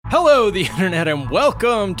Hello, the internet, and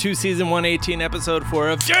welcome to season 118, episode 4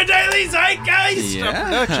 of Your Daily Zeitgeist, a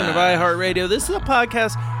production of iHeartRadio. This is a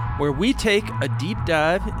podcast where we take a deep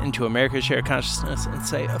dive into America's shared consciousness and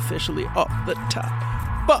say officially off the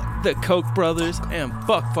top, fuck the Koch brothers and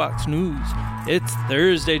fuck Fox News. It's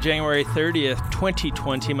Thursday, January 30th,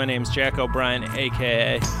 2020. My name's Jack O'Brien,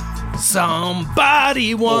 a.k.a.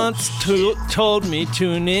 Somebody once told me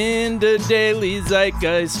tune in to Daily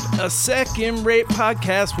Zeitgeist, a second-rate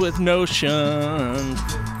podcast with notions.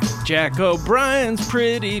 Jack O'Brien's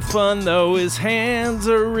pretty fun, though his hands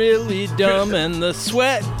are really dumb, and the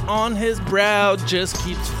sweat on his brow just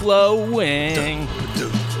keeps flowing.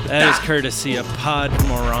 That is courtesy of Pod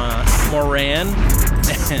Moran,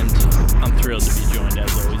 and I'm thrilled to be joined,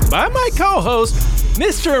 as always, by my co-host,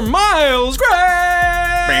 Mr. Miles Gray!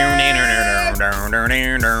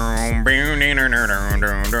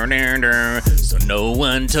 So no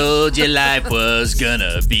one told you life was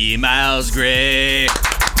gonna be Miles Gray.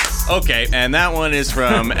 Okay, and that one is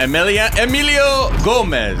from Emilio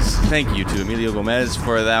Gomez. Thank you to Emilio Gomez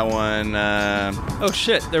for that one. Oh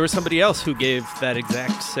shit, there was somebody else who gave that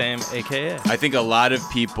exact same AKA. I think a lot of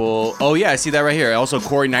people... Oh yeah, I see that right here. Also,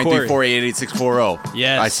 Corey 934888640.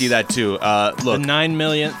 Yes. I see that too. Look. The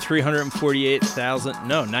 9,348,000...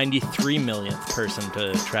 No, 93 millionth person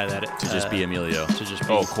to try that. To just be Emilio. To just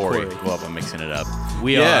be Corey. Well, I'm mixing it up.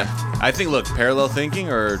 We are. I think, look, parallel thinking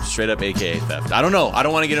or straight up AKA theft. I don't know. I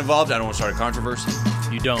don't want to get involved. I don't want to start a controversy.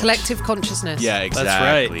 You don't. Collective consciousness. Yeah, exactly. That's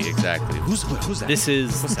right. Exactly. Who's that? This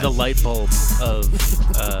is the light bulb of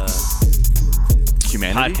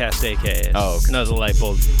humanity? podcast AKAs. Oh, okay. No, the light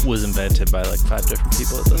bulb was invented by like 5 different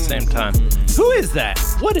people at the same time. Who is that?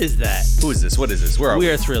 What is that? Who is this? What is this? Where are we?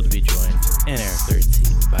 We are thrilled to be joined in our third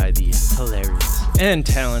seat by the hilarious and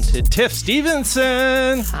talented Tiff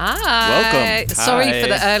Stevenson. Hi. Welcome. Sorry Hi. for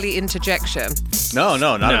the early interjection. No,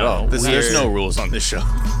 not at all. There's no rules on this show.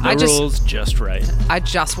 Rules just right. I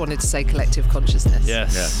just wanted to say collective consciousness.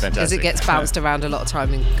 Yes. Yeah, fantastic. Because it gets bounced around a lot of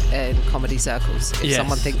time in comedy circles if Yes.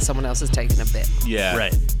 someone thinks someone else has taken a bit. Yeah.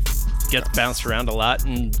 Right. Gets bounced around a lot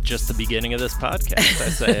in just the beginning of this podcast, I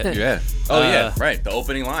say it. Yeah. Oh, yeah. Right. The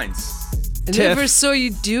opening lines. I Tiff. never saw you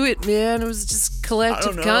do it, man. It was just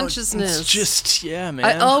collective consciousness. It's just, yeah, man.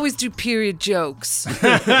 I always do period jokes.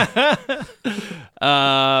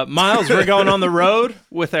 Miles, we're going on the road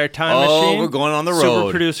with our time machine. Oh, we're going on the road. Super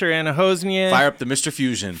producer Anna Hosnian. Fire up the Mr.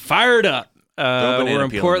 Fusion. Fired up. Banana We're in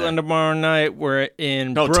peel in Portland there. tomorrow night. We're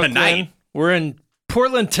in Brooklyn. tonight. We're in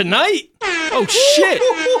Portland tonight. Oh, shit.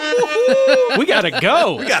 We got to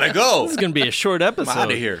go. We gotta go. This is going to be a short episode. I'm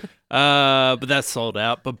out of here. But that's sold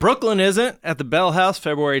out. But Brooklyn isn't. At the Bell House,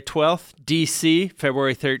 February 12th. D.C.,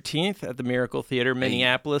 February 13th. At the Miracle Theater.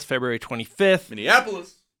 Minneapolis, February 25th.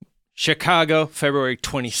 Minneapolis. Chicago, February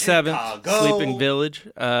 27th. Chicago. Sleeping Village.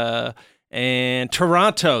 And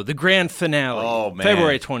Toronto, the grand finale. Oh, man.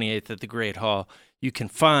 February 28th at the Great Hall. You can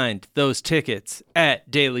find those tickets at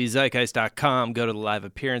dailyzeitgeist.com. Go to the live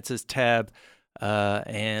appearances tab.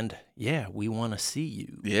 And yeah, we want to see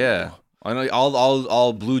you. Yeah. I know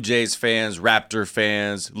all Blue Jays fans, Raptor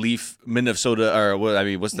fans, Leaf, Minnesota, or what? I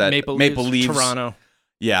mean, what's that? Maple Leafs, Toronto.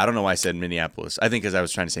 Yeah, I don't know why I said Minneapolis. I think because I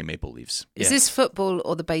was trying to say Maple Leafs. Is this football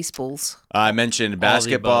or the baseballs? I mentioned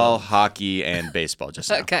basketball, hockey, and baseball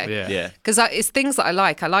just now. Okay. Yeah. Because it's things that I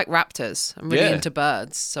like. I like raptors. I'm really Yeah. into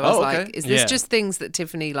birds. So I was okay. like, is this Yeah. just things that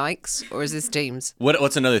Tiffany likes or is this teams?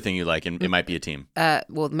 What's another thing you like? And it might be a team.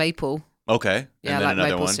 Well, maple. Okay. Yeah, and I then like another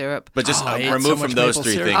maple one. syrup. But just I ate so remove much from those maple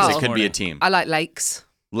three syrup things. this It could be a morning. team. I like lakes.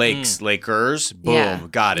 Lakes, Lakers, boom, Yeah.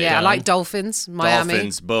 got it. Yeah, I like dolphins, Miami.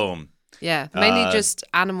 Dolphins, boom. Yeah, mainly just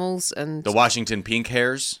animals and... The Washington pink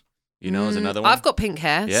hairs, is another one. I've got pink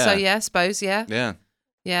hair, so yeah, I suppose, yeah. Yeah.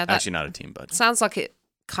 Yeah, that Actually, not a team, but. sounds like it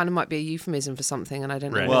kind of might be a euphemism for something, and I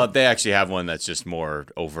don't know. Right. Well, they actually have one that's just more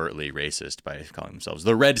overtly racist by calling themselves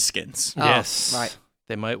the Redskins. Oh, Yes. right.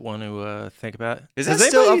 They might want to think about. Is Has that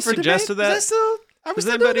still anybody up for suggested debate? that? Is that still? Are we Does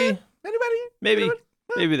still doing anybody? that? Anybody?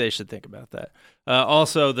 Maybe they should think about that.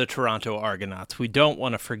 Also, the Toronto Argonauts. We don't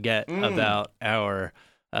want to forget about our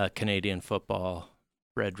Canadian football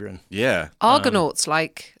brethren. Yeah. Argonauts,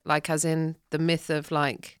 like as in the myth of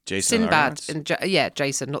like Jason Sinbad. Argonauts? And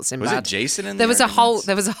Jason, not Sinbad. Was it Jason in There was a whole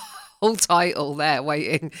Argonauts? title there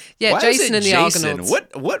waiting. Yeah, Why is Jason it and the Jason?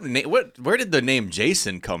 Argonauts. Where did the name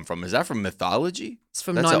Jason come from? Is that from mythology? It's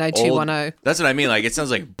from That's a 90210. That's what I mean. Like, it sounds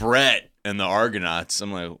like Brett and the Argonauts.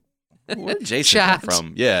 I'm like, where did Jason Chad. come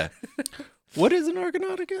from? Yeah. What is an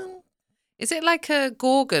Argonaut again? Is it like a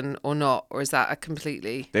Gorgon or not? Or is that a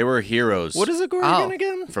completely... They were heroes What is a Gorgon Oh.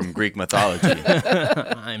 again? from Greek mythology.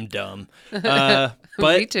 I'm dumb. But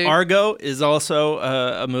Me too. Argo is also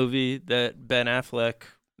a movie that Ben Affleck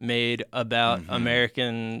made about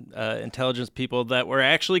American intelligence people that were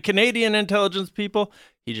actually Canadian intelligence people.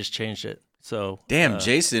 He just changed it. So damn,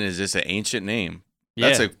 Jason is just an ancient name.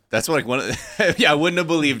 Yeah. That's like one of the, yeah, I wouldn't have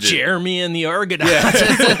believed it. Jeremy and the Argonauts. Yeah.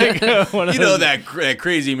 It's like, one of You know those- that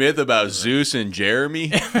crazy myth about Zeus and Jeremy?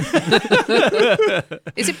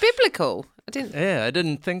 Is it biblical? I didn't. Yeah, I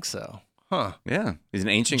didn't think so. Huh. Yeah, he's an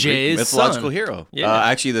ancient Jay's Greek mythological son. hero. Yeah.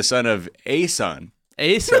 Actually, the son of Aeson.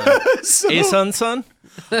 Aeson. So- Aeson's son?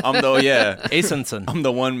 I'm the Aeson's son. I'm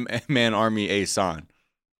the one man army Aeson.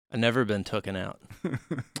 I've never been taken out.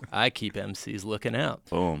 I keep MCs looking out.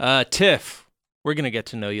 Boom. Tiff, we're going to get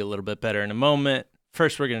to know you a little bit better in a moment.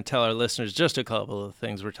 First, we're going to tell our listeners just a couple of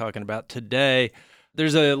things we're talking about today.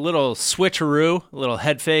 There's a little switcheroo, a little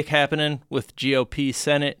head fake happening with GOP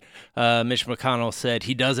Senate. Mitch McConnell said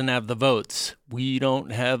he doesn't have the votes. We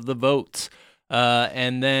don't have the votes.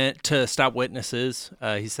 And then to stop witnesses,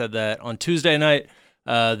 he said that on Tuesday night.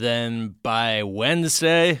 Then by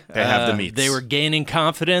Wednesday, They have the meets. they were gaining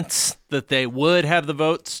confidence that they would have the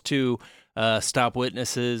votes to stop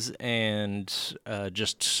witnesses and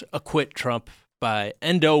just acquit Trump by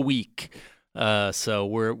endo week. So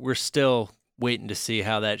we're still waiting to see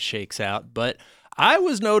how that shakes out. But I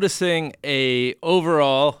was noticing a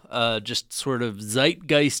overall just sort of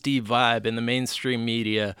zeitgeisty vibe in the mainstream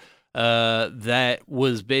media that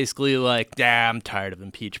was basically like, I'm tired of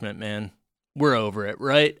impeachment, man. We're over it,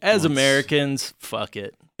 right? As Americans, fuck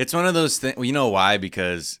it. It's one of those things. Well, you know why?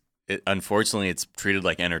 Because unfortunately, it's treated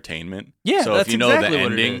like entertainment. Yeah, so that's if you know exactly the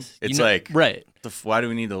what it ending, is. it's You know- like, right. why do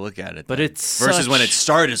we need to look at it? But then? it's versus when it such-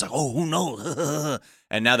 started, it's like, oh, who knows?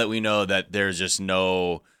 And now that we know that there's just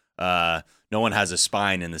no one has a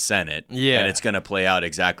spine in the Senate, Yeah. and it's going to play out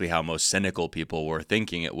exactly how most cynical people were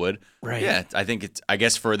thinking it would. Right. Yeah, I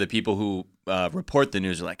guess for the people who report the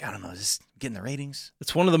news are like, I don't know, is this getting the ratings?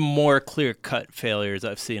 It's one of the more clear-cut failures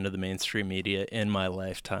I've seen of the mainstream media in my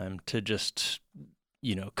lifetime to just,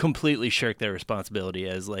 completely shirk their responsibility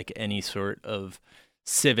as like any sort of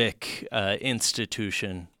civic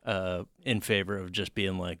institution in favor of just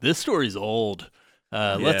being like, this story's old.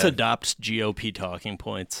 Let's Yeah. adopt GOP talking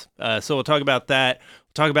points. So we'll talk about that.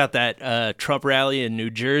 We'll talk about that Trump rally in New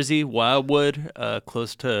Jersey, Wildwood,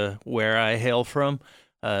 close to where I hail from.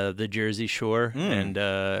 The Jersey Shore, and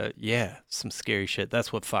some scary shit.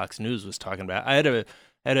 That's what Fox News was talking about. I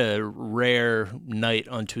had a rare night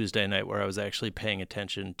on Tuesday night where I was actually paying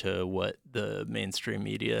attention to what the mainstream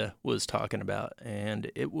media was talking about,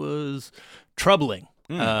 and it was troubling.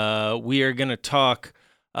 We are going to talk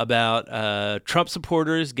about Trump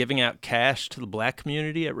supporters giving out cash to the black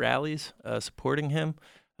community at rallies, supporting him.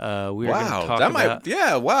 We are going to talk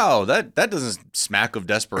that doesn't smack of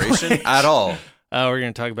desperation at all. We're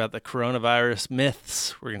going to talk about the coronavirus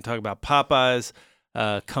myths. We're going to talk about Popeyes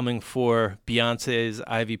coming for Beyonce's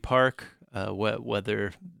Ivy Park.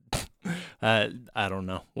 Whether I don't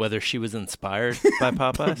know whether she was inspired by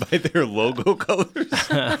Popeyes. By their logo colors.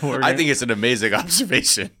 I think it's an amazing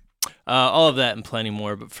observation. All of that and plenty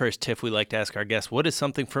more. But first, Tiff, we like to ask our guests, what is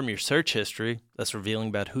something from your search history that's revealing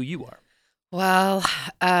about who you are? Well,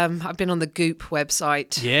 I've been on the Goop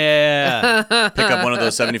website. Yeah. Pick up one of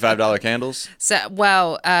those $75 candles. So,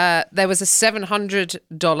 there was a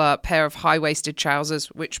 $700 pair of high-waisted trousers,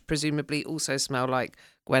 which presumably also smell like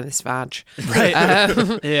Gwyneth's vag.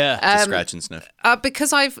 Right. Yeah. Scratch and sniff.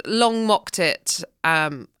 Because I've long mocked it,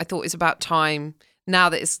 I thought it's about time. Now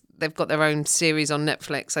that they've got their own series on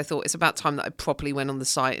Netflix, I thought it's about time that I properly went on the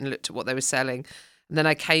site and looked at what they were selling. And then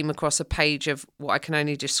I came across a page of what I can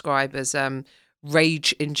only describe as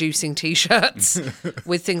rage-inducing T-shirts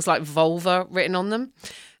with things like vulva written on them.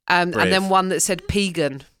 And then one that said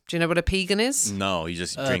pegan. Do you know what a pegan is? No, you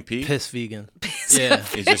just drink pee? Piss vegan. Yeah.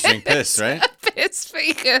 You just drink piss, right? Piss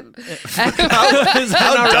vegan. How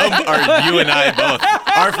dumb are you and I both?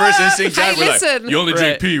 Our first instinct, Hey, John, we're like, listen. you only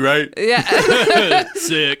drink pee, right? Yeah.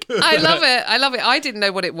 Sick. I love it. I didn't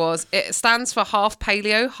know what it was. It stands for half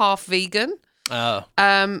paleo, half vegan. Oh.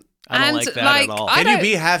 I don't like that at all. Can you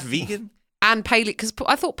be half vegan? And paleo, because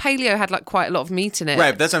I thought paleo had like quite a lot of meat in it.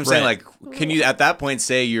 Right, that's what I'm saying. Right. Like, can you at that point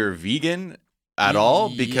say you're vegan at all?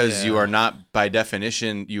 Because you are not, by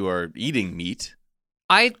definition, you are eating meat.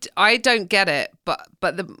 I don't get it, but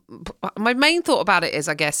my main thought about it is,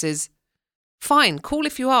 I guess, is fine, cool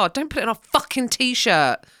if you are. Don't put it on a fucking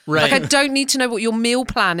T-shirt. Right. Like, I don't need to know what your meal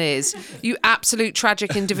plan is, you absolute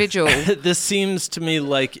tragic individual. This seems to me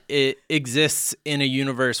like it exists in a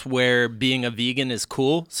universe where being a vegan is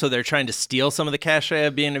cool. So they're trying to steal some of the cachet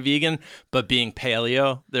of being a vegan, but being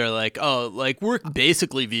paleo, they're like, oh, like we're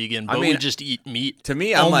basically vegan, but we just eat meat. To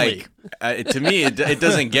me, I'm only. like, it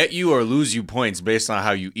doesn't get you or lose you points based on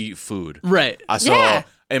how you eat food. Right. So Yeah.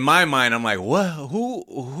 in my mind, I'm like, what?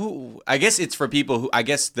 Who? I guess it's for people who. I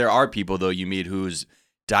guess there are people though you meet whose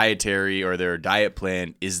dietary or their diet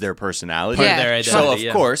plan is their personality. Part of their identity, So of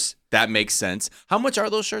yeah. course that makes sense. How much are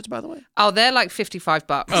those shirts, by the way? Oh, they're like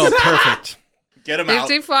 $55. Oh, perfect. Get them out.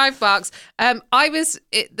 $55.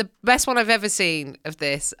 The best one I've ever seen of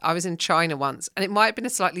this. I was in China once, and it might have been a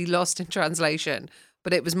slightly lost in translation,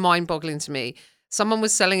 but it was mind-boggling to me. Someone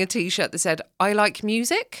was selling a T-shirt that said, "I like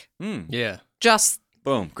music." Yeah. Just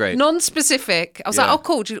Boom, great. non-specific. I was Yeah. like, "Oh,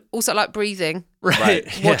 cool. Do you also like breathing? Right.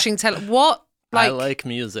 Watching what? I like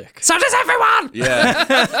music. So does everyone."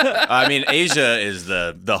 Yeah. I mean, Asia is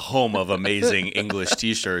the home of amazing English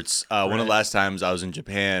T-shirts. One of the last times I was in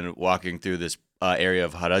Japan walking through this area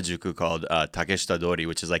of Harajuku called Takeshita-dori,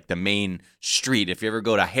 which is like the main street. If you ever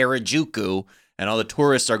go to Harajuku and all the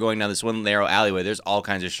tourists are going down this one narrow alleyway, there's all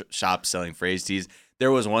kinds of shops selling phrase tees. There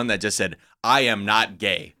was one that just said, "I am not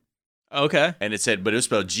gay." Okay. And it said, but it was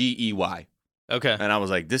spelled Gey. Okay. And I was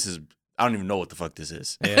like, I don't even know what the fuck this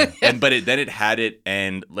is. Yeah. Then it had it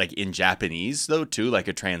and like in Japanese though too, like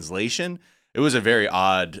a translation. It was a very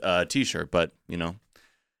odd T-shirt, but you know,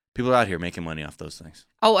 people are out here making money off those things.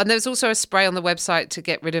 Oh, and there's also a spray on the website to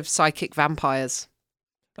get rid of psychic vampires.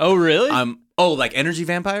 Oh, really? Like energy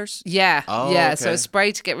vampires? Yeah, Oh, yeah. okay. So a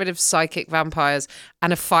spray to get rid of psychic vampires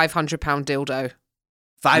and a £500 dildo.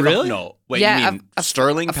 Really? No. Wait, Yeah, you mean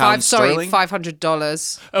sterling? Pound Sorry, sterling?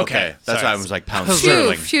 $500. Okay. That's Sorry. why I was like pound Phew,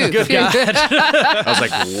 sterling. phew, Good phew. God. I was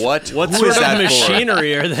like, what? What Who sort is of that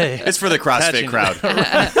machinery are they? for? It's for the CrossFit Attaching- crowd.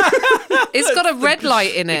 It's got a red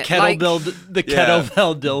light in it. like,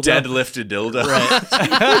 kettlebell dildo. Deadlifted dildo.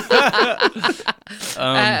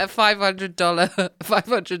 a $500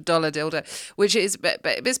 dildo, which is but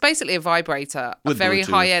it's basically a vibrator, With a very Bluetooth.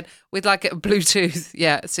 high end with like a Bluetooth.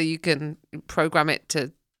 Yeah, so you can program it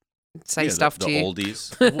to say stuff the to you.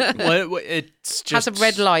 oldies. What? It's Has just a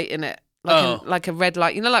red light in it. Like a red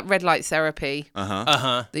light, like red light therapy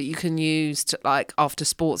Uh-huh. that you can use to like after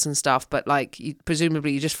sports and stuff. But like,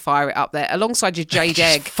 presumably you just fire it up there alongside your jade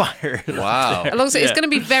egg. fire. Wow. Alongside, it's Yeah. going to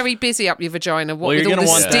be very busy up your vagina. What Well, with you're all the gonna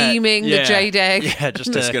want that. steaming, the Yeah. jade egg. Yeah,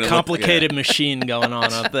 just It's a gonna look- complicated machine going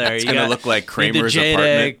on up there. It's You gonna got- look like need the Kramer's jade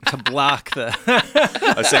apartment. egg to block the.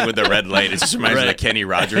 I was saying with the red light, it just reminds me of the Right. Kenny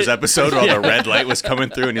Rogers episode where all the red light was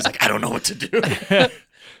coming through and he's like, I don't know what to do.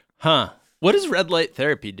 Huh? What does red light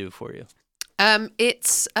therapy do for you?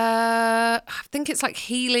 It's I think it's like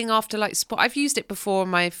healing after like spot. I've used it before on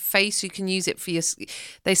my face. You can use it for your.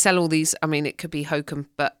 They sell all these. I mean, it could be hokum,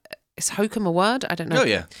 but is hokum a word? I don't know. Oh,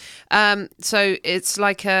 yeah. So it's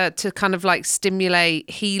like to kind of like stimulate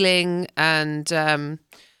healing and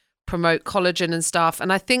promote collagen and stuff.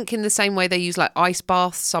 And I think in the same way they use like ice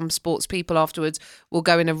baths, some sports people afterwards will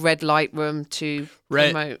go in a red light room to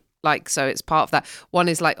promote. Like, so it's part of that. One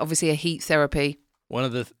is like obviously a heat therapy. One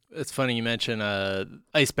of the it's funny you mention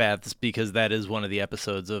ice baths because that is one of the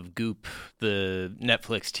episodes of Goop, the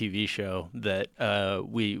Netflix TV show that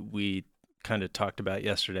we kind of talked about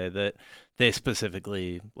yesterday. That they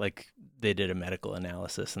specifically they did a medical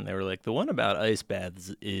analysis and they were like, the one about ice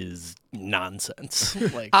baths is nonsense.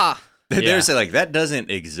 They're saying like that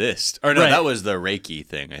doesn't exist. Or no, Right. that was the Reiki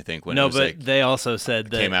thing, I think. When it was, but like, they also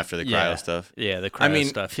said that came after the cryo stuff. Yeah, the cryo mean-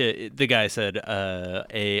 stuff. Yeah, the guy said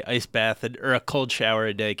a ice bath or a cold shower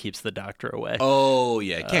a day keeps the doctor away. Oh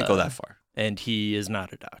yeah, it can't go that far. And he is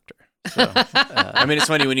not a doctor. So, I mean, it's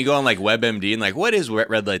funny when you go on like WebMD and like, what is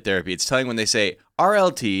red light therapy? It's telling when they say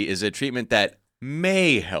RLT is a treatment that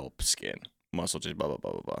may help skin, muscle, just blah blah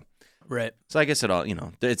blah blah blah. right. So I guess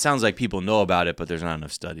it sounds like people know about it, but there's not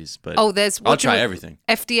enough studies. But I'll try everything.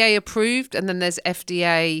 FDA approved, and then there's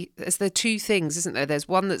FDA. There's the two things, isn't there? There's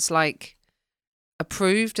one that's like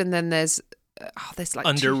approved, and then there's like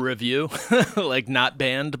Under two- review, like not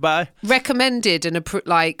banned by. recommended and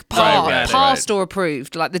Right, passed or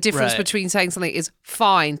approved. Like the difference Right. between saying something is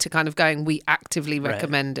fine to kind of going, we actively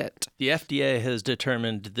recommend it. The FDA has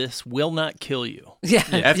determined this will not kill you. Yeah,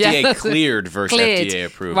 FDA yeah. cleared versus Cleared. FDA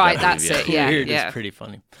approved. Right, I that's believe, it, yeah. Cleared is pretty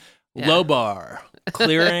funny. Yeah. Low bar.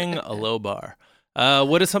 Clearing a low bar.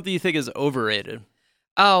 What is something you think is overrated?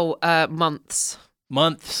 Months.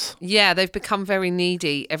 Months. Yeah, they've become very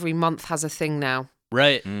needy. Every month has a thing now.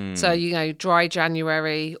 Right. So, dry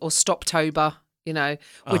January or Stoptober,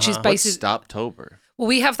 which is What's basically. Stoptober? Well,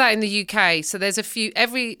 we have that in the UK. So there's a few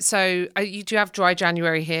you do have dry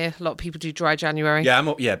January here. A lot of people do dry January.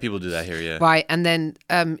 Yeah, people do that here. Yeah. Right. And then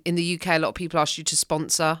in the UK, a lot of people ask you to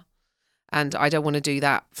sponsor. And I don't want to do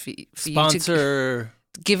that for you Sponsor.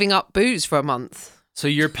 to giving up booze for a month. So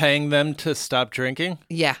you're paying them to stop drinking?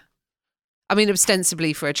 Yeah. I mean,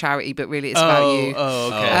 ostensibly for a charity, but really it's about you. Oh,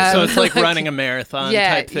 okay. So it's like running a marathon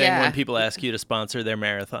type thing yeah. when people ask you to sponsor their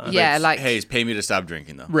marathon. Yeah, like hey, pay me to stop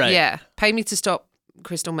drinking though. Right. Yeah, pay me to stop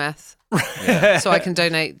crystal meth, so I can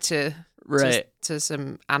donate to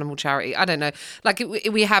some animal charity. I don't know. Like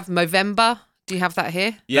we have Movember. Do you have that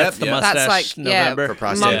here? Yeah, that's the mustache. That's like November. For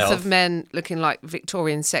prostate month health. of men looking like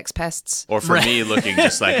Victorian sex pests. Or for me, looking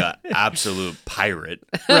just like an absolute pirate.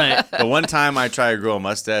 Right. The one time I tried to grow a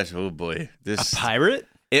mustache, oh boy, A pirate?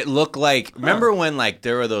 It looked like. Remember when like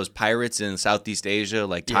there were those pirates in Southeast Asia,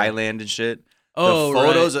 like Thailand and shit. Oh, the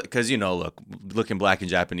photos, because looking black and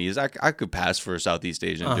Japanese, I could pass for a Southeast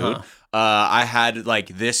Asian dude. I had like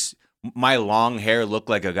this. My long hair looked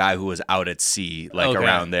like a guy who was out at sea, like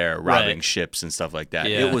around there, robbing ships and stuff like that.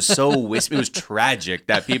 Yeah. It was so wispy. It was tragic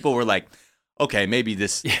that people were like, okay, maybe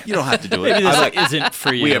this, you don't have to do it. Maybe I this was like, isn't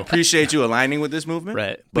for you. we appreciate you aligning with this movement.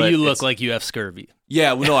 Right. But you look like you have scurvy.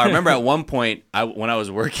 Yeah, well, no, I remember at one point, when I was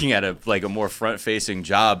working at a more front-facing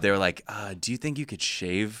job, they were like, do you think you could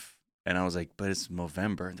shave? And I was like, but it's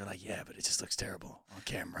Movember. And they're like, yeah, but it just looks terrible on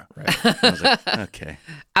camera. Right. I was like, okay.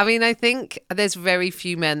 I mean, I think there's very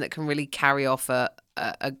few men that can really carry off a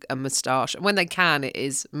moustache. When they can, it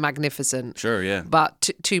is magnificent. Sure, yeah. But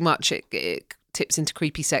too much, it tips into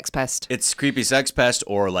creepy sex pest. It's creepy sex pest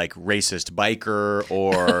or like racist biker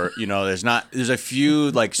or, there's a few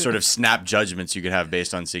like sort of snap judgments you could have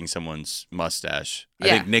based on seeing someone's mustache. I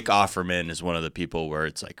think Nick Offerman is one of the people where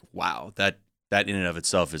it's like, wow, that in and of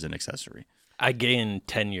itself is an accessory. I gain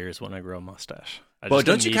 10 years when I grow a mustache. Well,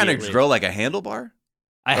 don't you kind of grow like a handlebar?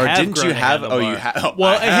 Or didn't you have? A oh, you have. Oh,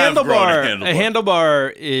 well, a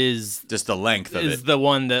handlebar is just the length of it. The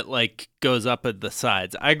one that like goes up at the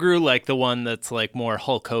sides. I grew like the one that's like more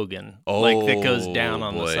Hulk Hogan, like that goes down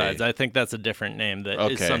on the sides. I think that's a different name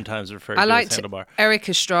that is sometimes referred to as handlebar. Eric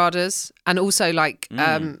Estrada's and also like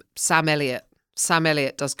Sam Elliott. Sam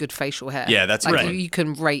Elliott does good facial hair. Yeah, that's like, right. You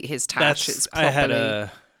can rate his tash. It's properly...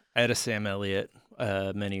 I had a Sam Elliott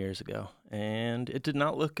many years ago, and it did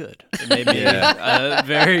not look good. It made me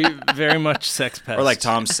very, very much sex pest. Or like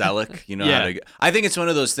Tom Selleck, how to. I think it's one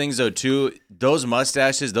of those things though too. Those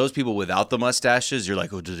mustaches, those people without the mustaches, you're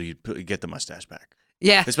like, oh, do you get the mustache back?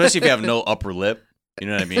 Yeah. Especially if you have no upper lip. You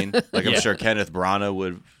know what I mean? Like I'm sure Kenneth Branagh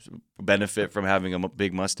would benefit from having a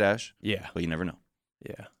big mustache. Yeah, but you never know.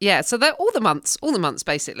 Yeah. So they're all the months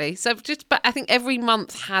basically. So but I think every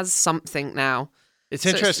month has something now. It's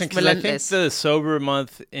interesting because I think the sober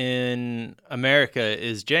month in America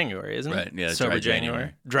is January, isn't it? Right. Yeah. Sober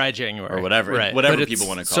January. Dry January. Or whatever. Right. Whatever people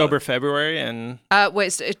want to call sober it. February and. Well,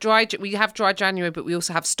 it's dry. We have dry January, but we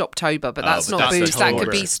also have Stoptober. But that's not booze. That could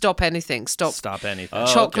be stop anything. Stop anything.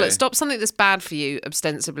 Chocolate. Okay. Stop something that's bad for you,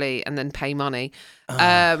 ostensibly, and then pay money.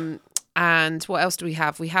 And what else do we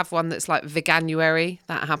have? We have one that's like Veganuary.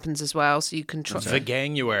 That happens as well. So you can try.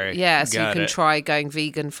 Veganuary. Yeah. So you can try going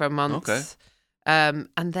vegan for a month. Okay.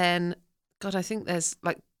 And then, God, I think there's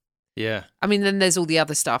like. Yeah. I mean, then there's all the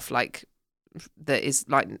other stuff like that is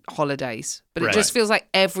like holidays, but it just feels like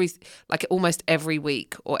almost every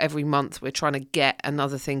week or every month we're trying to get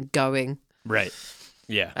another thing going. Right.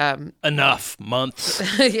 Yeah. Enough months.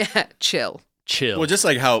 Yeah. Chill. Well, just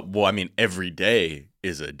like how, every day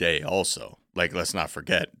is a day also. Like, let's not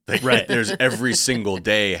forget. Like, there's every single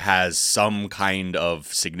day has some kind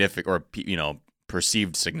of significant or,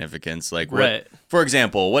 perceived significance. Like, for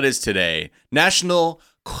example, what is today? National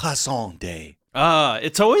Croissant Day.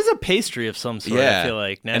 It's always a pastry of some sort, I feel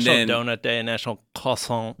like. National Donut Day, National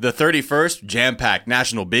Croissant. The 31st, jam-packed.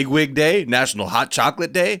 National Bigwig Day, National Hot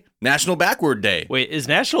Chocolate Day, National Backward Day. Wait, is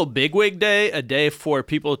National Bigwig Day a day for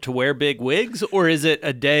people to wear big wigs? Or is it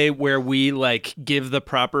a day where we, like, give the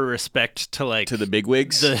proper respect to, like... To the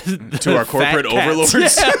bigwigs? To our corporate overlords?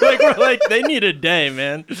 Yeah, we're like, they need a day,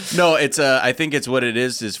 man. No, it's, I think it's what it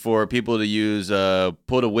is for people to use,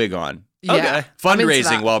 put a wig on. Yeah. Okay.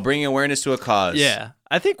 Fundraising while bringing awareness to a cause. Yeah.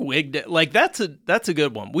 I think wig day, like that's a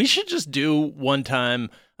good one. We should just do one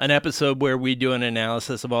time an episode where we do an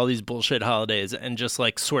analysis of all these bullshit holidays and just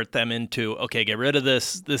like sort them into, okay, get rid of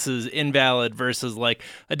this. This is invalid versus like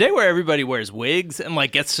a day where everybody wears wigs and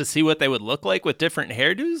like gets to see what they would look like with different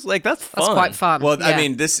hairdos. Like that's fun. That's quite fun. Well, I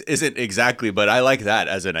mean, this isn't exactly, but I like that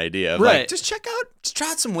as an idea. Like, just try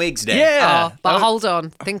out some wigs day. Yeah. But hold on.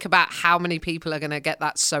 Think about how many people are going to get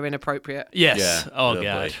that so inappropriate. Yes. Yeah, oh, really.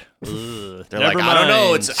 God. They're like, I don't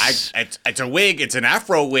know. It's a wig. It's an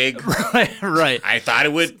Afro wig. Right. I thought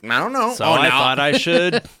it would. I don't know. So I thought I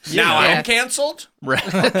should. I'm canceled.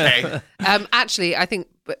 Right. Okay. Actually, I think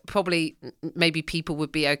probably maybe people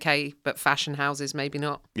would be okay, but fashion houses maybe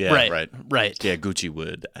not. Yeah. Right. Right. Yeah. Gucci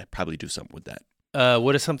would. I'd probably do something with that.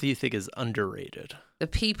 What is something you think is underrated? The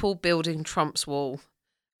people building Trump's wall,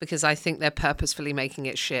 because I think they're purposefully making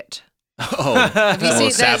it shit. Oh, Have you a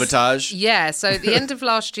little seen- there's- sabotage. Yeah. So at the end of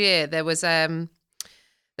last year, there was an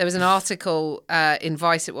article in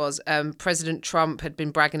Vice. It was President Trump had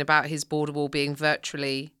been bragging about his border wall being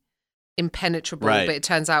virtually impenetrable, Right. but it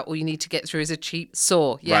turns out all you need to get through is a cheap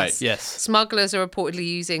saw. Yes. Right. Yes. Smugglers are reportedly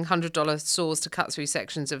using $100 saws to cut through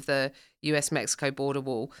sections of the US-Mexico border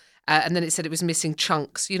wall. And then it said it was missing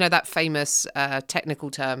chunks. You know that famous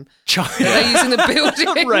technical term they're using the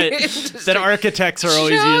building Right. industry. That architects are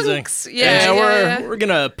always Chunks. using. Yeah. We're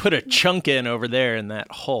gonna put a chunk in over there in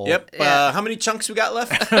that hole. Yep. Yeah. How many chunks we got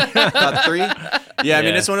left? About 3. Yeah, I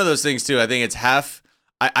mean, Yeah. it's one of those things too. I think it's half.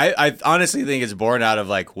 I honestly think it's born out of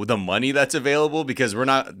like the money that's available, because we're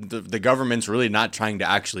not the government's really not trying to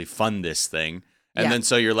actually fund this thing. And Yeah. then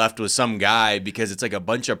so you're left with some guy, because it's like a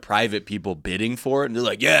bunch of private people bidding for it. And they're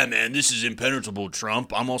like, yeah, man, this is impenetrable,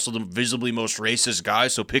 Trump. I'm also the visibly most racist guy,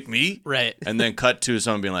 so pick me. Right. And then cut to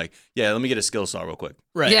someone being like, yeah, let me get a skill saw real quick.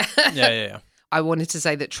 Right. Yeah. Yeah. I wanted to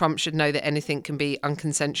say that Trump should know that anything can be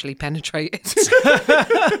unconsensually penetrated.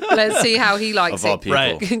 Let's see how he likes Of all it. people.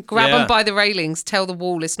 Right. Grab Yeah. him by the railings, tell the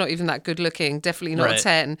wall it's not even that good looking, definitely not Right. a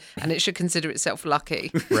 10, and it should consider itself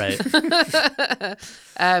lucky. Right.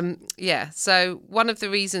 Yeah, so one of the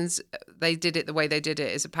reasons they did it the way they did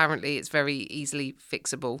it is apparently it's very easily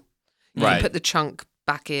fixable. You Right. can put the chunk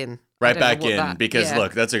back in. I Right don't know back what in, that- because yeah.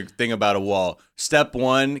 look, that's a thing about a wall. Step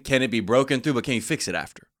 1, can it be broken through, but can you fix it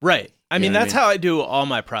after? Right. I mean, know what I that's how I do all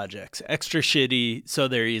my projects. Extra shitty, so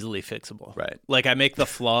they're easily fixable. Right. Like I make the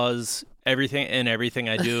flaws, everything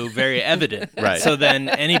I do very evident. Right. So then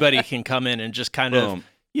anybody can come in and just kind Boom.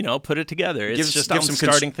 of, put it together. It's just I'm some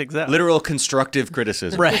starting things out. literal constructive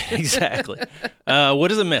criticism. Right. Exactly.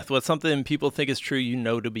 What is a myth? What's something people think is true you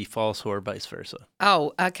know to be false, or vice versa?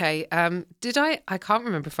 Oh, okay. Did I can't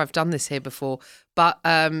remember if I've done this here before, but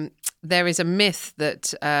there is a myth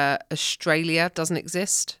that Australia doesn't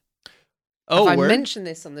exist. Oh, Have I word? mentioned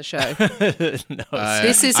this on the show? No.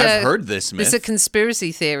 This is I've heard this myth This is a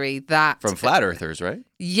conspiracy theory that from flat earthers, right?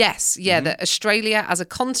 Yes, yeah, that Australia as a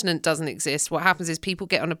continent doesn't exist. What happens is people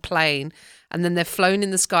get on a plane and then they're flown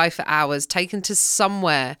in the sky for hours, taken to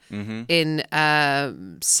somewhere in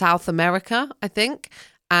South America, I think,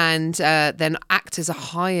 and then actors are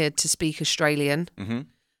hired to speak Australian.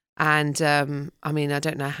 And I mean, I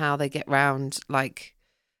don't know how they get round like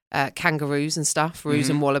kangaroos and stuff, roos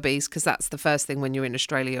and wallabies, because that's the first thing when you're in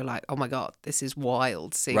Australia. You're like, oh my god, this is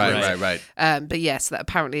wild. See, Right. But yes, that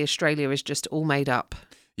apparently Australia is just all made up.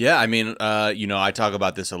 Yeah, I mean, I talk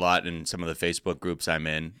about this a lot in some of the Facebook groups I'm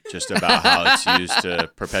in, just about how it's used to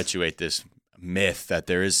perpetuate this myth that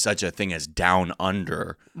there is such a thing as down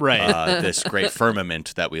under Right. this great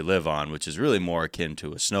firmament that we live on, which is really more akin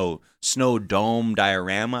to a snow dome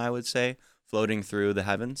diorama, I would say, floating through the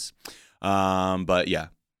heavens. But yeah,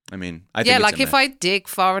 I mean, I think Yeah, it's like a if myth. I dig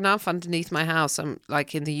far enough underneath my house, I'm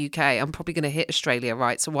like in the UK, I'm probably going to hit Australia,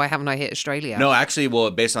 right? So why haven't I hit Australia? No, actually,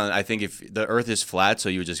 well, based on, I think if the Earth is flat, so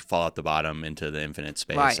you would just fall out the bottom into the infinite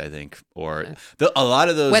space, Right. I think. Or a lot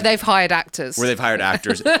of those... Where they've hired actors. Where they've hired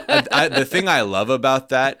actors. The thing I love about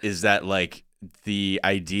that is that, like, the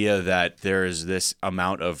idea that there is this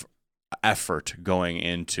amount of effort going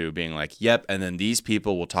into being like, yep, and then these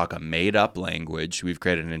people will talk a made-up language. We've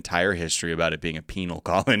created an entire history about it being a penal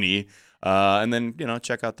colony. And then,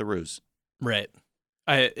 check out the ruse. Right.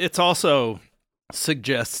 It's also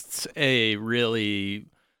suggests a really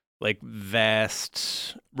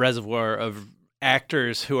vast reservoir of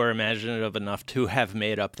actors who are imaginative enough to have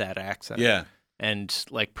made up that accent. Yeah. And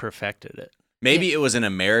perfected it. Maybe it was an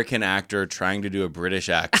American actor trying to do a British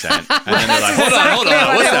accent. And then they're like, hold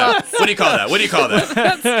on. What's that? What do you call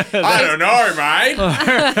that? I don't know, mate.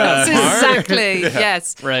 That's exactly,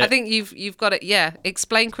 yes. Right. I think you've got it, yeah.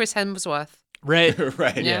 Explain Chris Hemsworth. Right.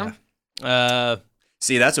 Right. Yeah.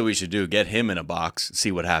 See, that's what we should do. Get him in a box,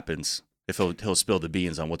 see what happens. If he'll spill the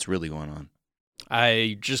beans on what's really going on.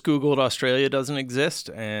 I just Googled Australia doesn't exist,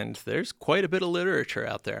 and there's quite a bit of literature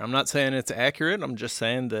out there. I'm not saying it's accurate. I'm just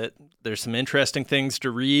saying that there's some interesting things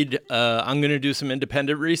to read. I'm going to do some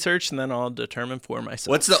independent research, and then I'll determine for myself.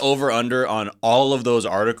 What's the over-under on all of those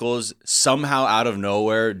articles somehow out of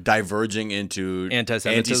nowhere diverging into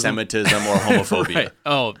anti-Semitism or homophobia? Right.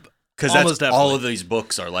 Oh, because almost that's all of these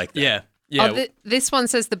books are like that. Yeah. Yeah. Oh, this one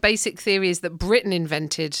says the basic theory is that Britain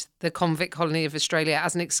invented the convict colony of Australia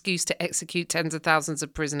as an excuse to execute tens of thousands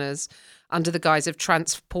of prisoners under the guise of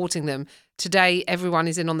transporting them Today, everyone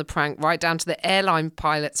is in on the prank, right down to the airline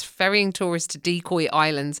pilots ferrying tourists to decoy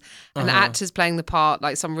islands and actors playing the part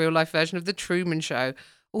like some real-life version of The Truman Show.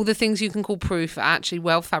 All the things you can call proof are actually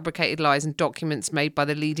well-fabricated lies and documents made by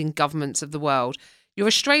the leading governments of the world. Your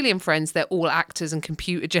Australian friends, they're all actors and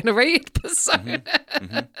computer-generated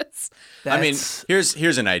personas. I mean,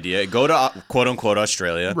 here's an idea. Go to quote-unquote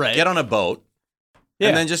Australia, get on a boat,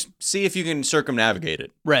 and then just see if you can circumnavigate it.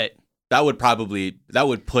 Right. That would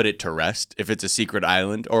put it to rest if it's a secret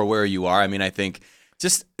island or where you are. I mean, I think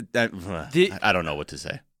just that, I don't know what to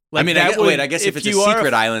say. Like I mean, I guess if it's a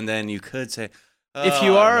secret island, then you could say, if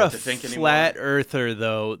you are a flat earther,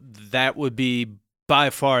 though, that would be by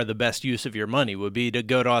far the best use of your money would be to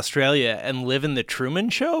go to Australia and live in the Truman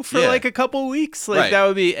Show for like a couple weeks. Like that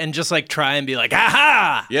would be, and just like try and be like,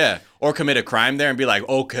 aha! Yeah. Or commit a crime there and be like,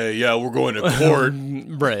 okay, yeah, we're going to court.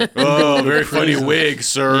 Right. Oh, very funny wig,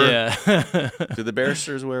 sir. Yeah. Do the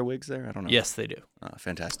barristers wear wigs there? I don't know. Yes, they do. Oh,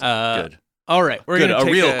 fantastic. Good. All right. We're Good. Gonna take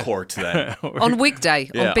a real court then. On wig day.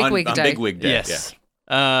 On big wig day. On big wig day. Yes.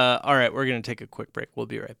 Yeah. All right. We're going to take a quick break. We'll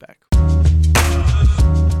be right back.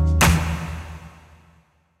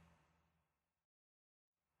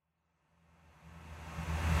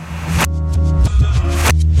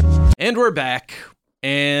 And we're back,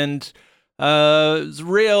 and it was a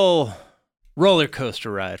real roller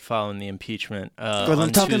coaster ride following the impeachment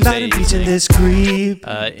on Tuesday evening, this creep.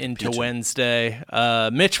 into Wednesday.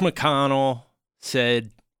 Mitch McConnell said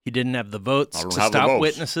he didn't have the votes to stop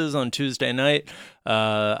witnesses on Tuesday night.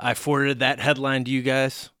 I forwarded that headline to you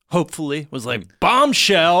guys. Hopefully, was like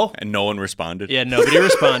bombshell, and no one responded. Yeah, nobody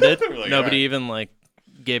responded. Like, nobody even like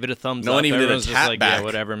gave it a thumbs up. No one even did a Everyone's tap just like, back. yeah,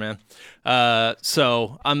 whatever, man.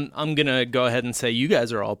 So I'm gonna go ahead and say you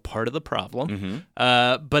guys are all part of the problem.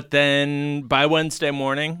 But then by Wednesday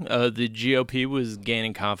morning, the GOP was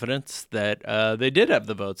gaining confidence that they did have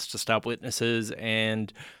the votes to stop witnesses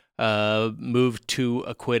and moved to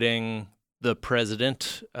acquitting the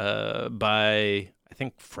president by, I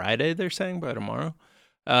think, Friday. They're saying by tomorrow.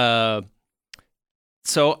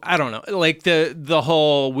 So I don't know, like the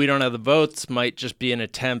whole we don't have the votes might just be an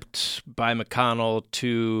attempt by McConnell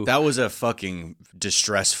to. That was a fucking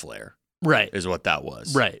distress flare. Right. Is what that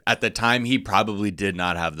was. Right. At the time, he probably did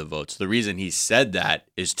not have the votes. The reason he said that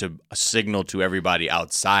is to signal to everybody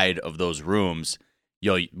outside of those rooms,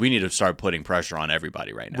 yo, we need to start putting pressure on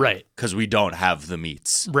everybody right now. Right. Because we don't have the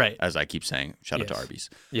meats. Right. As I keep saying. Shout out to Arby's.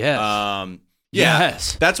 Yes.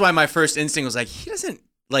 Yes. That's why my first instinct was like, he doesn't,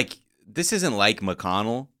 like, this isn't like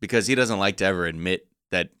McConnell because he doesn't like to ever admit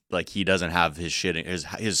that, like, he doesn't have his shit,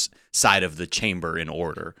 his side of the chamber in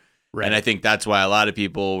order. Right. And I think that's why a lot of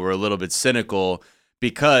people were a little bit cynical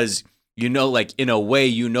because, you know, like, in a way,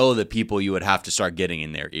 you know, the people you would have to start getting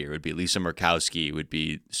in their ear. It would be Lisa Murkowski, it would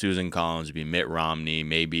be Susan Collins, it would be Mitt Romney,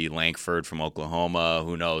 maybe Lankford from Oklahoma.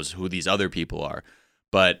 Who knows who these other people are.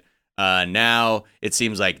 But now it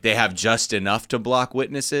seems like they have just enough to block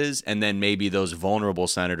witnesses, and then maybe those vulnerable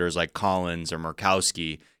senators like Collins or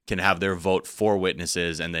Murkowski can have their vote for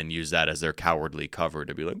witnesses and then use that as their cowardly cover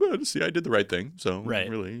to be like, well, see, I did the right thing. So right.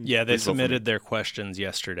 Really, yeah, they submitted their questions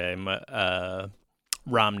yesterday.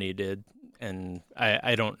 Romney did, and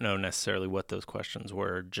I don't know necessarily what those questions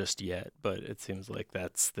were just yet, but it seems like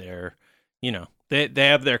that's their, you know, they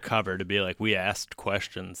have their cover to be like, we asked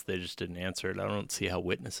questions, they just didn't answer it. I don't see how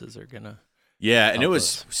witnesses are gonna. Yeah, and it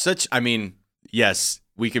was such. I mean, yes,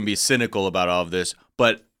 we can be cynical about all of this,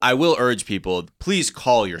 but I will urge people, please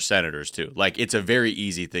call your senators too. Like, it's a very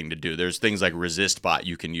easy thing to do. There's things like ResistBot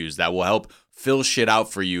you can use that will help fill shit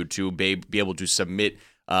out for you to be able to submit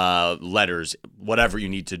letters, whatever you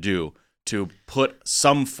need to do to put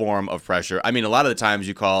some form of pressure. I mean, a lot of the times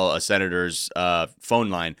you call a senator's phone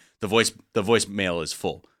line, the voicemail is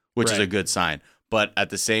full, which is a good sign. But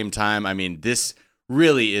at the same time, I mean, this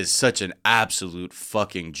really is such an absolute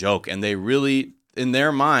fucking joke, and they really, in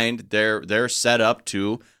their mind, they're set up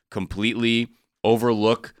to completely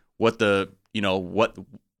overlook what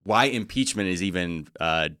why impeachment is even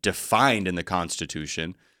defined in the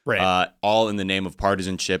Constitution. Right. All in the name of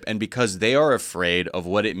partisanship, and because they are afraid of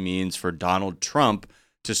what it means for Donald Trump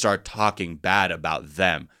to start talking bad about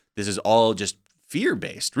them. This is all just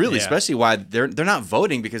fear-based, really, especially why they're not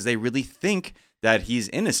voting because they really think that he's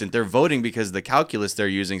innocent. They're voting because the calculus they're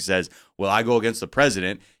using says, well, I go against the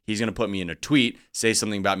president, he's going to put me in a tweet, say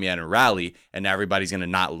something about me at a rally, and everybody's going to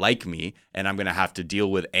not like me, and I'm going to have to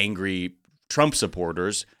deal with angry Trump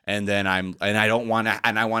supporters, and then I want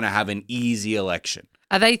to have an easy election.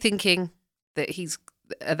 Are they thinking that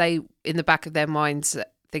are they in the back of their minds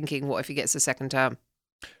thinking, what if he gets a second term?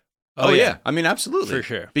 Oh yeah. I mean, absolutely. For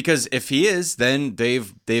sure. Because if he is, then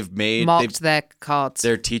they've Marked their cards.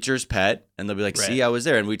 Their teacher's pet, and they'll be like, see, I was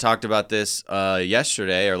there. And we talked about this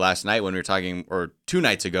yesterday or last night when we were talking, or 2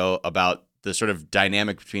 nights ago, about the sort of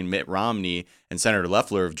dynamic between Mitt Romney and Senator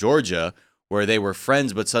Loeffler of Georgia, where they were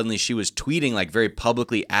friends, but suddenly she was tweeting, like, very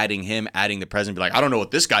publicly adding the president, be like, I don't know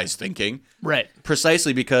what this guy's thinking. Right.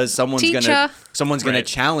 Precisely because someone's gonna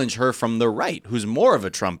challenge her from the right, who's more of a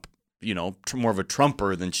Trump, more of a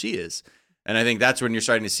Trumper than she is. And I think that's when you're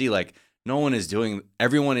starting to see, like,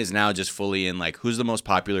 everyone is now just fully in, like, who's the most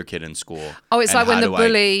popular kid in school. Oh, it's like when the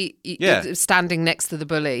bully, standing next to the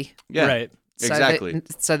bully. Yeah. Right. Exactly.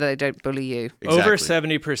 So that they don't bully you. Exactly. Over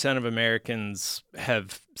 70% of Americans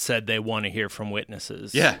have said they want to hear from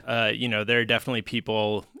witnesses. Yeah. There are definitely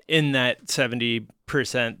people in that 70%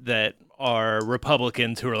 that are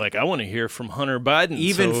Republicans who are like, I want to hear from Hunter Biden.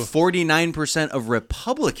 Even 49% of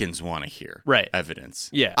Republicans want to hear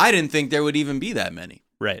evidence. Yeah. I didn't think there would even be that many.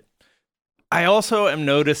 Right. I also am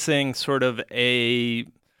noticing sort of a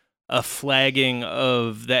flagging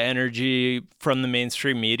of the energy from the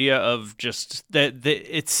mainstream media of just that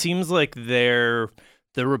it seems like the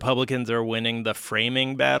Republicans are winning the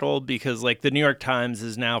framing battle, because, like, the New York Times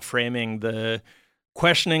is now framing the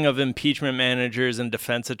questioning of impeachment managers and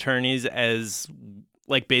defense attorneys as,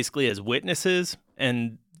 like, basically as witnesses,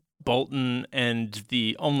 and Bolton and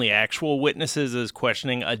the only actual witnesses is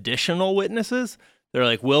questioning additional witnesses. They're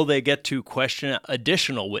like, will they get to question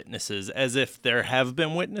additional witnesses as if there have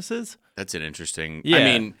been witnesses? That's an interesting. Yeah. I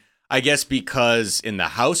mean, I guess because in the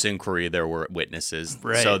House inquiry there were witnesses,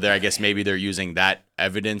 right. So I guess maybe they're using that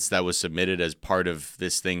evidence that was submitted as part of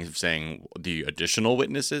this thing of saying the additional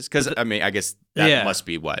witnesses. Because I mean, I guess that must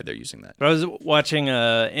be why they're using that. I was watching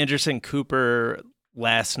Anderson Cooper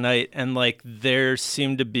last night, and, like, there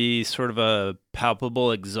seemed to be sort of a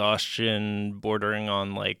palpable exhaustion bordering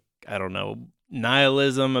on, like, I don't know,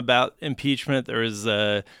 nihilism about impeachment. There was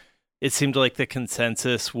it seemed like the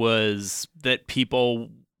consensus was that people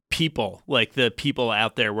like the people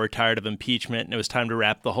out there were tired of impeachment, and it was time to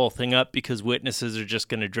wrap the whole thing up because witnesses are just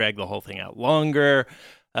going to drag the whole thing out longer.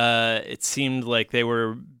 It seemed like they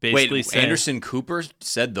were basically saying, Anderson Cooper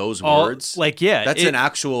said those words? Like, yeah. That's an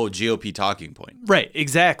actual GOP talking point. Right,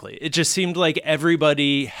 exactly. It just seemed like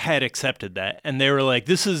everybody had accepted that, and they were like,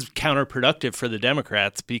 this is counterproductive for the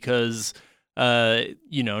Democrats because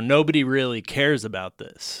nobody really cares about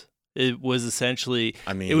this. It was essentially,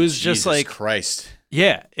 it was Jesus just like, Christ.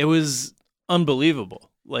 Yeah, it was unbelievable.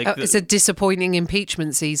 Like it's a disappointing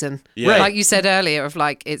impeachment season. Yeah. Like you said earlier, of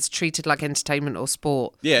like it's treated like entertainment or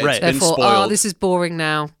sport. Yeah, it's right. been Therefore, spoiled. this is boring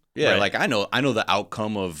now. Yeah, right. like I know the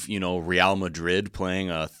outcome of, Real Madrid playing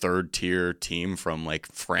a third tier team from,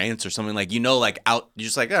 like, France or something, like, you're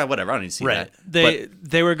just like, whatever, I don't need to see right. that.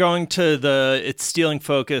 They were going to it's stealing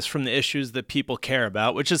focus from the issues that people care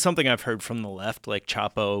about, which is something I've heard from the left. Like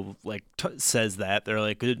Chapo says that. They're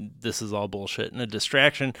like, this is all bullshit and a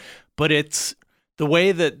distraction. But it's the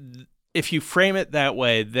way that if you frame it that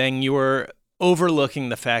way, then you're overlooking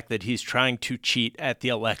the fact that he's trying to cheat at the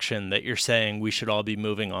election that you're saying we should all be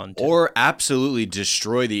moving on to. Or absolutely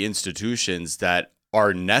destroy the institutions that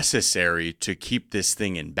are necessary to keep this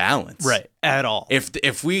thing in balance. Right, at all.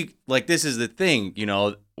 If we, like, this is the thing,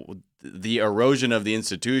 the erosion of the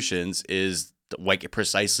institutions is, like,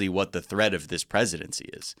 precisely what the threat of this presidency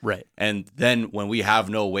is. Right. And then when we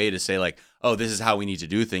have no way to say, like, oh, this is how we need to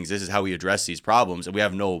do things, this is how we address these problems, and we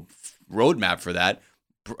have no roadmap for that,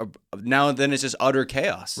 now then it's just utter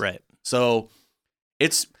chaos. Right. So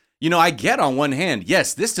it's, I get on one hand,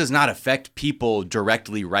 yes, this does not affect people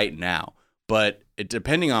directly right now, but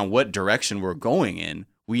depending on what direction we're going in,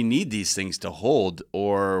 we need these things to hold,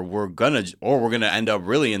 or we're gonna end up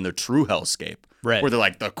really in the true hellscape. Right. Where they're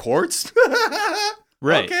like, the courts?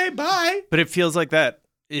 Right. Okay, bye. But it feels like that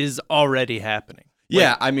is already happening.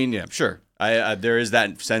 Yeah, I mean, yeah, sure. There is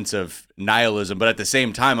that sense of nihilism, but at the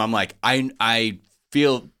same time, I'm like, I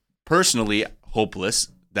feel personally hopeless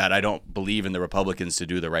that I don't believe in the Republicans to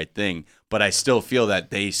do the right thing, but I still feel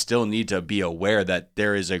that they still need to be aware that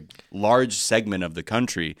there is a large segment of the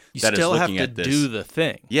country that is looking at this. You still have to do the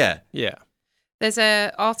thing. Yeah. Yeah. There's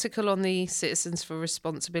an article on the Citizens for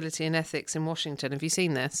Responsibility and Ethics in Washington. Have you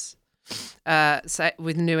seen this?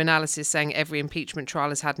 With new analysis saying every impeachment trial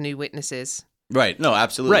has had new witnesses. Right. No,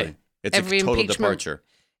 absolutely. Right. It's Every a total departure.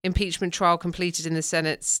 Impeachment trial completed in the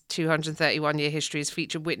Senate's 231-year history has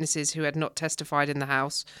featured witnesses who had not testified in the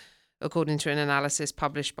House, according to an analysis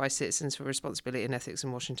published by Citizens for Responsibility and Ethics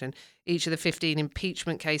in Washington. Each of the 15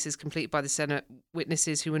 impeachment cases completed by the Senate,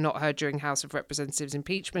 witnesses who were not heard during House of Representatives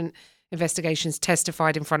impeachment investigations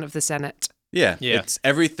testified in front of the Senate. Yeah.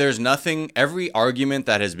 Every argument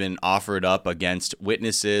that has been offered up against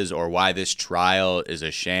witnesses or why this trial is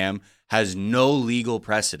a sham has no legal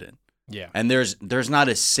precedent. Yeah. And there's not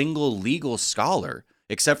a single legal scholar,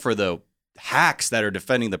 except for the hacks that are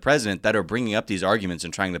defending the president, that are bringing up these arguments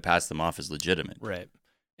and trying to pass them off as legitimate. Right.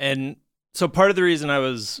 And so part of the reason I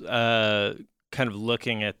was kind of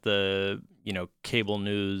looking at the, cable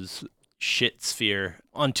news shit sphere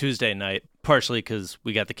on Tuesday night, partially because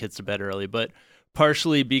we got the kids to bed early, but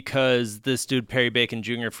partially because this dude, Perry Bacon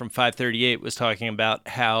Jr. from 538, was talking about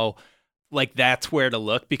how, that's where to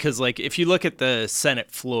look. Because, if you look at the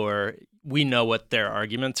Senate floor, we know what their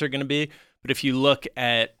arguments are going to be. But if you look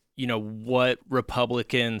at, what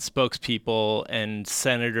Republican spokespeople and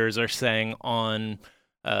senators are saying on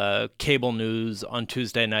cable news on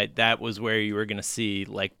Tuesday night, that was where you were going to see,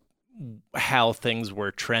 how things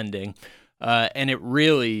were trending. And it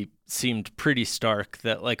really seemed pretty stark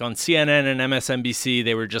that on CNN and MSNBC,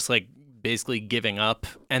 they were just basically giving up.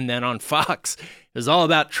 And then on Fox, it was all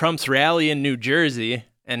about Trump's rally in New Jersey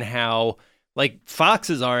and how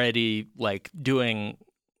Fox is already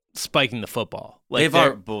spiking the football.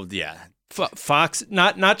 Fox,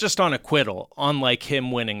 not just on acquittal, on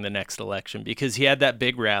him winning the next election, because he had that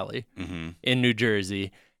big rally in New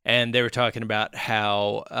Jersey. And they were talking about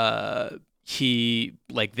how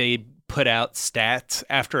they put out stats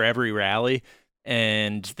after every rally,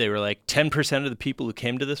 and they were 10% of the people who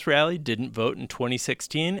came to this rally didn't vote in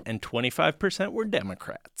 2016, and 25% were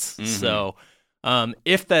Democrats. So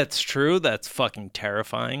if that's true, that's fucking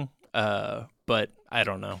terrifying. But I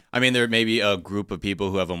don't know. I mean, there may be a group of people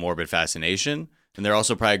who have a morbid fascination, and there are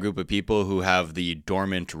also probably a group of people who have the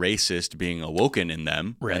dormant racist being awoken in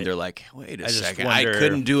them. Right. And they're like, wait a second, I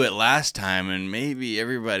couldn't do it last time, and maybe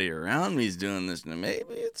everybody around me is doing this, and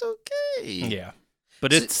maybe it's okay. Yeah.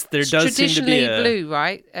 But there does seem to be traditionally blue,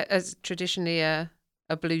 right? As traditionally a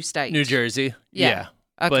blue state. New Jersey. Yeah.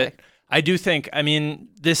 Okay. But I do think,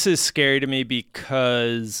 this is scary to me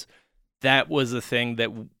because that was a thing that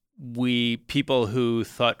people who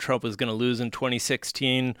thought Trump was going to lose in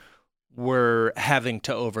 2016 were having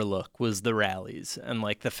to overlook, was the rallies and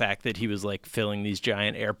the fact that he was filling these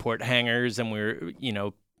giant airport hangars, and we're,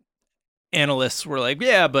 analysts were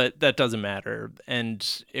yeah, but that doesn't matter.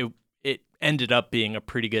 And it ended up being a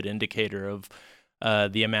pretty good indicator of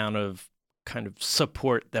the amount of kind of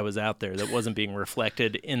support that was out there that wasn't being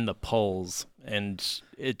reflected in the polls. And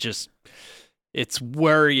it's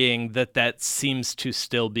worrying that seems to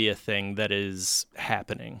still be a thing that is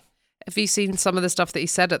happening. Have you seen some of the stuff that he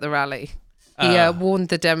said at the rally? He warned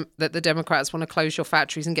that the Democrats want to close your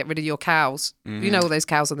factories and get rid of your cows. You know all those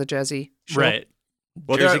cows on the Jersey Shore? Right.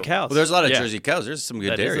 Well, Jersey cows. Well, there's a lot of Jersey cows. There's some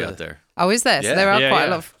good dairy out there. Oh, is there? Yeah. So there are quite a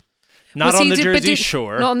lot of... Not on the Jersey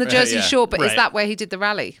Shore. Not on the Jersey Shore, but is that where he did the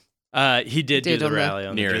rally? He did do the rally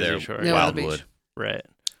on the Jersey Shore. Near Wildwood. Right.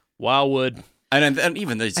 Wildwood. And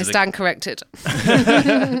even I stand corrected.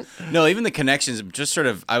 No, even the connections, just sort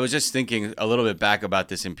of, I was just thinking a little bit back about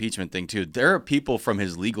this impeachment thing too. There are people from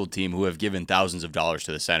his legal team who have given thousands of dollars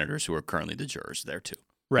to the senators who are currently the jurors there too.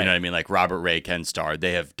 Right. You know what I mean? Like Robert Ray, Ken Starr,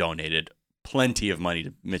 they have donated plenty of money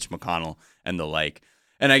to Mitch McConnell and the like.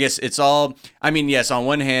 And I guess it's all, yes, on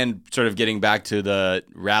one hand, sort of getting back to the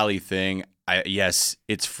rally thing, yes,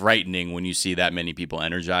 it's frightening when you see that many people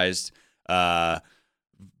energized.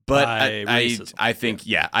 But I think,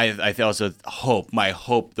 I also hope, my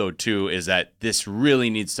hope though too, is that this really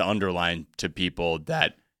needs to underline to people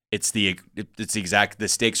that the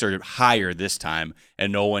stakes are higher this time,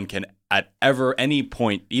 and no one can at any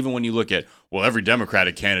point, even when you look at, well, every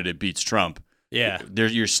Democratic candidate beats Trump. Yeah.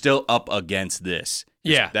 You're still up against this.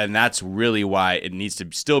 Yeah. And that's really why it needs to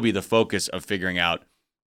still be the focus of figuring out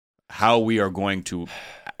how we are going to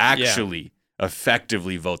actually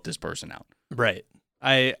effectively vote this person out. Right.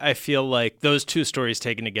 I feel like those two stories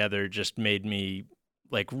taken together just made me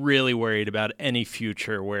like really worried about any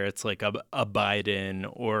future where it's like a Biden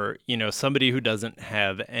or, somebody who doesn't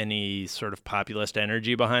have any sort of populist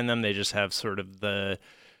energy behind them. They just have sort of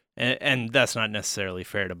and that's not necessarily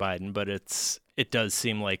fair to Biden, but it does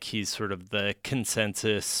seem like he's sort of the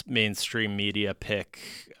consensus mainstream media pick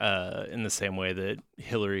in the same way that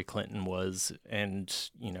Hillary Clinton was. And,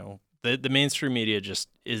 the mainstream media just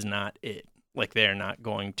is not it. Like they're not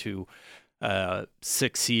going to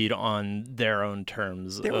succeed on their own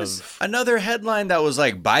terms. There was another headline that was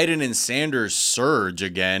like Biden and Sanders surge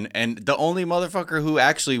again, and the only motherfucker who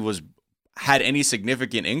actually had any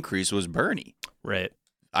significant increase was Bernie. Right.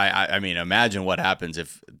 I mean, imagine what happens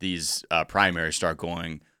if these primaries start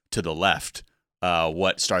going to the left.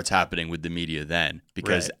 What starts happening with the media then?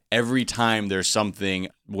 Because every time there's something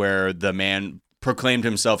where the man proclaimed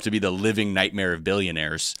himself to be the living nightmare of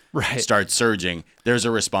billionaires start surging, there's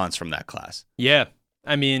a response from that class. Yeah.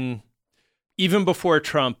 I mean, even before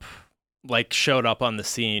Trump showed up on the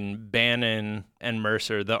scene, Bannon and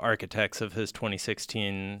Mercer, the architects of his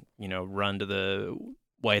 2016, run to the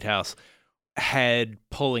White House, had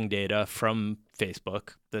polling data from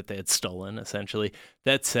Facebook that they had stolen, essentially,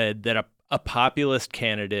 that said that a populist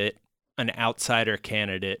candidate, an outsider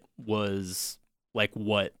candidate, was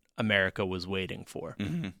what America was waiting for.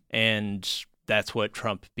 Mm-hmm. And that's what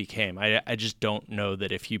Trump became. I just don't know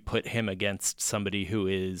that if you put him against somebody who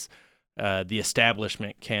is the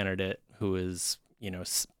establishment candidate, who is,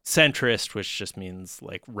 centrist, which just means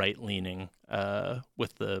right-leaning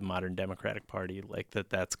with the modern Democratic Party,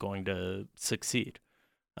 that's going to succeed.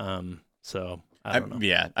 So I don't know.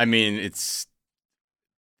 Yeah, I mean, it's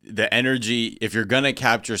the energy. If you're going to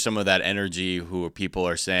capture some of that energy, who people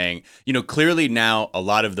are saying, clearly now a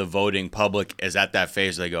lot of the voting public is at that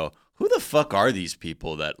phase. They go, who the fuck are these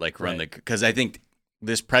people that run the? Because I think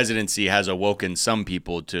this presidency has awoken some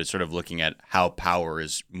people to sort of looking at how power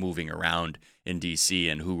is moving around in D.C.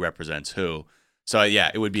 and who represents who. So, yeah,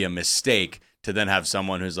 it would be a mistake to then have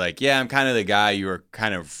someone who's I'm kind of the guy you were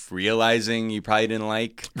kind of realizing you probably didn't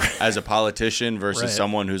like as a politician versus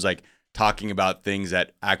someone who's talking about things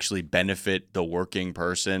that actually benefit the working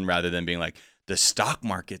person rather than being the stock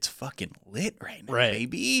market's fucking lit right now,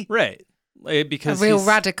 baby. Right. Because a real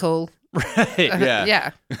radical. Right. Yeah.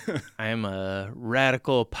 Yeah. I am a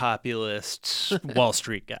radical populist Wall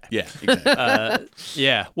Street guy. Yeah, exactly.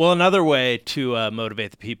 Yeah. Well, another way to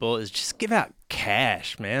motivate the people is just give out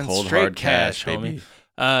cash, man. Cold, straight hard cash, homie.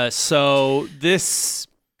 baby. So this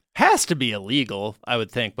has to be illegal, I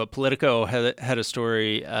would think. But Politico had a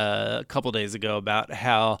story a couple days ago about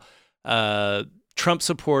how Trump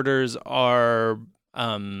supporters are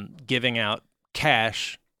giving out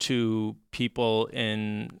cash to people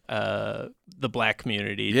in the black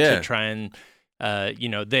community to try and,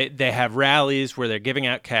 they have rallies where they're giving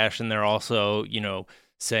out cash, and they're also,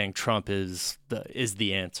 saying Trump is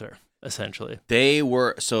the answer, essentially.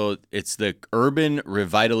 So it's the Urban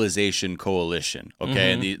Revitalization Coalition,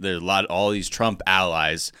 okay? Mm-hmm. And there's all these Trump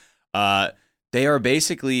allies. They are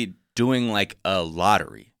basically doing a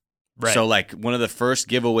lottery. Right. So one of the first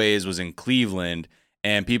giveaways was in Cleveland.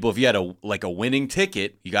 And people, if you had a winning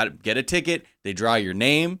ticket, you got to get a ticket. They draw your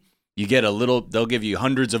name. You get they'll give you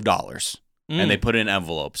hundreds of dollars, and they put it in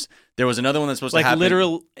envelopes. There was another one that's supposed to happen.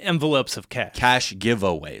 Literal envelopes of cash. Cash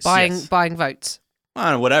giveaways. Buying votes.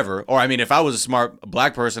 Whatever. Or, I mean, if I was a smart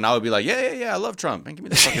black person, I would be yeah, I love Trump. Man, give me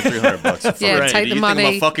the fucking $300. Yeah, take the money. You think I'm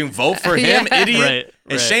gonna fucking vote for him, idiot? Right.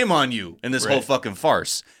 And shame on you in this whole fucking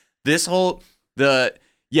farce.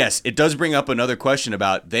 Yes, it does bring up another question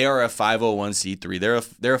about they are a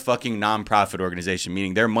 501c3. They're a fucking nonprofit organization,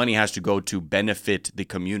 meaning their money has to go to benefit the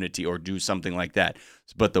community or do something like that.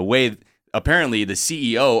 But apparently the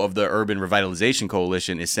CEO of the Urban Revitalization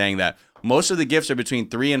Coalition is saying that most of the gifts are between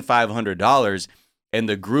 $300 and $500, and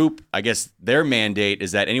the group, I guess their mandate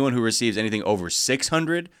is that anyone who receives anything over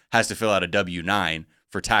 $600 has to fill out a W-9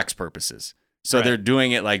 for tax purposes. So they're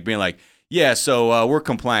doing it so we're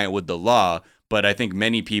compliant with the law. But I think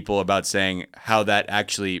many people about saying how that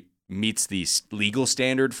actually meets the legal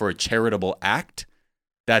standard for a charitable act,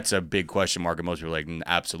 that's a big question mark. And most people are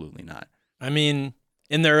absolutely not. I mean,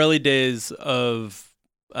 in the early days of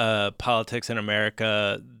politics in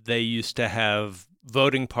America, they used to have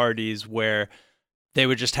voting parties where they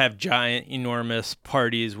would just have giant, enormous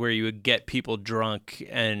parties where you would get people drunk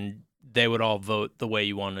and they would all vote the way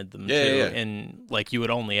you wanted them to. Yeah. And you would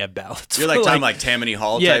only have ballots. You're talking Tammany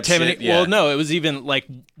Hall type shit? Yeah. Well, no, it was even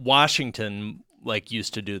Washington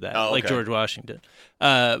used to do that. Oh, okay. George Washington.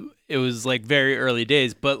 It was very early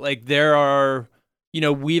days, but there are,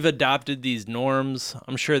 we've adopted these norms.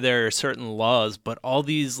 I'm sure there are certain laws, but all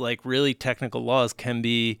these really technical laws can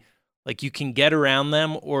be you can get around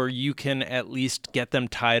them, or you can at least get them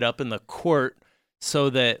tied up in the court so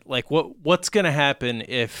that what's going to happen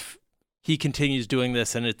if he continues doing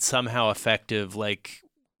this and it's somehow effective,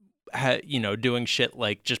 doing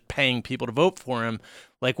shit just paying people to vote for him.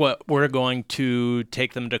 We're going to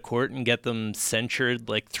take them to court and get them censured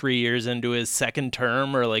 3 years into his second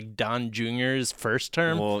term, or Don Jr.'s first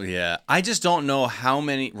term? Well, yeah. I just don't know how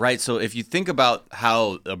many, right? So if you think about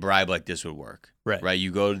how a bribe like this would work, right?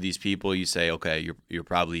 You go to these people, you say, okay, you're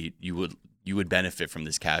probably, you would benefit from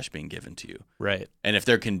this cash being given to you. Right. And if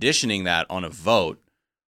they're conditioning that on a vote,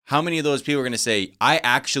 how many of those people are going to say, I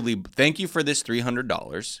actually thank you for this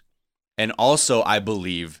 $300, and also I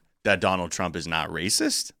believe that Donald Trump is not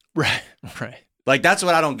racist? Right. Like, that's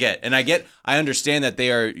what I don't get. And I understand that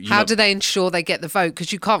they are. How do they ensure they get the vote?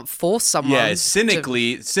 Because you can't force someone. Yeah,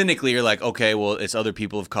 cynically, you're like, okay, well, it's other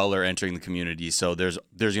people of color entering the community, so there's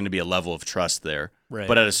going to be a level of trust there. Right.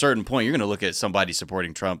 But at a certain point, you're going to look at somebody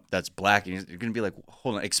supporting Trump that's black, and you're going to be like,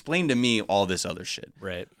 hold on, explain to me all this other shit.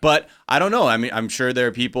 Right. But I don't know. I mean, I'm sure there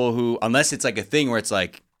are people who, unless it's like a thing where it's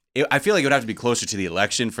like, I feel like it would have to be closer to the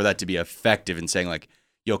election for that to be effective in saying like,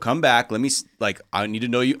 yo, come back. Let me, like, I need to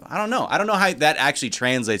know you. I don't know. I don't know how that actually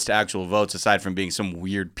translates to actual votes aside from being some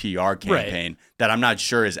weird PR campaign that I'm not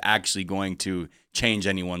sure is actually going to change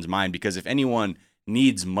anyone's mind. Because if anyone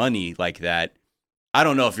needs money like that, I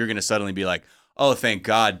don't know if you're going to suddenly be like, oh, thank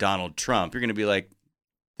God, Donald Trump. You're going to be like,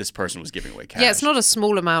 this person was giving away cash. Yeah, it's not a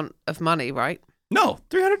small amount of money, right? No,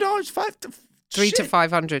 $300, $300 to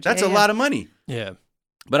 $500. That's a lot of money. Yeah.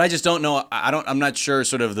 But I just don't know. I'm not sure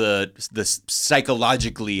sort of the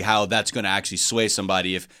psychologically how that's going to actually sway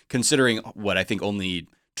somebody. If considering what I think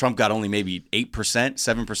Trump got only maybe 8%,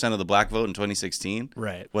 7% of the black vote in 2016.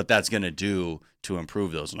 Right. What that's going to do to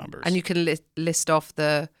improve those numbers. And you can list off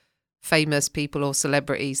the famous people or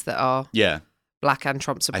celebrities that are black and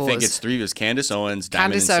Trump supporters. I think it's 3. It was Candace Owens,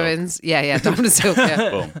 Diamond Candace and Owens. Silk. Yeah, Diamond and Silk.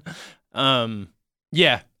 Yeah. Boom.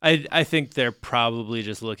 Yeah, I think they're probably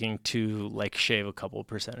just looking to like shave a couple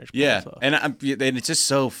percentage points off. And it's just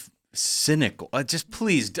so cynical. Just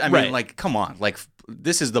please, I mean, like, come on. Like,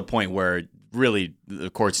 this is the point where really the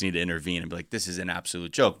courts need to intervene and be like, this is an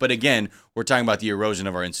absolute joke. But again, we're talking about the erosion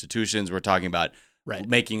of our institutions. We're talking about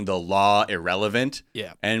making the law irrelevant.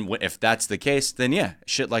 Yeah. And if that's the case, then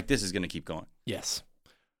shit like this is going to keep going. Yes.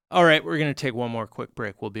 All right, we're going to take one more quick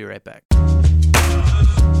break. We'll be right back.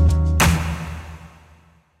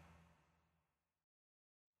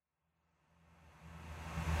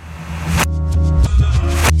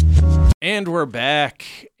 And we're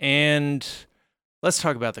back, and let's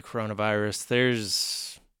talk about the coronavirus.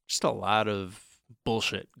 There's just a lot of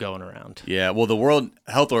bullshit going around. Yeah, well, the World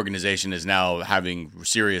Health Organization is now having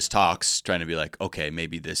serious talks, trying to be like, okay,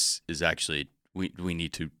 maybe this is actually, we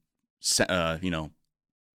need to,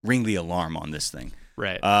 ring the alarm on this thing.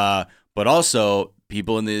 Right. But also,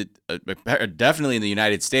 people definitely in the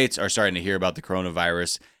United States are starting to hear about the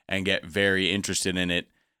coronavirus and get very interested in it.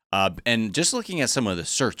 And just looking at some of the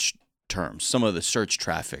search terms, some of the search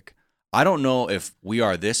traffic, I don't know if we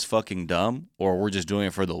are this fucking dumb or we're just doing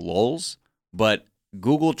it for the lulz, but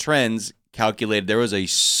Google Trends calculated there was a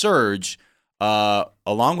surge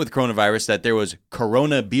along with coronavirus that there was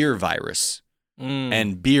corona beer virus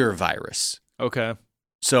and beer virus. Okay.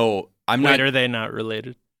 So are they not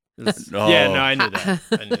related? Yeah, no, I knew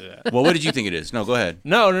that. Well, what did you think it is? No, go ahead.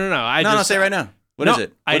 No. No, say it right now. What is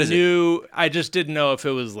it? I just didn't know if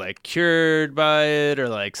it was like cured by it or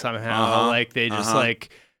like somehow like they just like,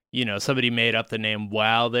 somebody made up the name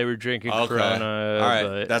while they were drinking Corona. All right.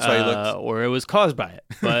 But, that's why you looked. Or it was caused by it.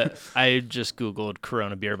 But I just Googled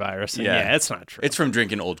Corona beer virus. And it's not true. It's from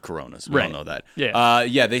drinking old Coronas. We all know that.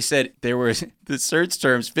 Yeah. They said there were the search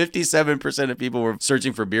terms, 57% of people were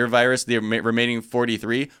searching for beer virus. The remaining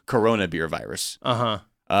 43, Corona beer virus.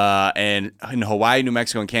 And in Hawaii, New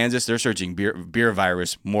Mexico, and Kansas, they're searching beer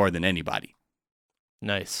virus more than anybody.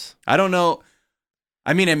 Nice. I don't know.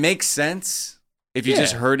 I mean, it makes sense if you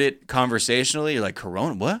just heard it conversationally. You're like,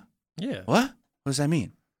 Corona, what? Yeah. What? What does that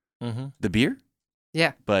mean? Mm-hmm. The beer?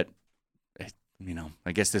 Yeah. But,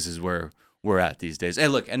 I guess this is where we're at these days. Hey,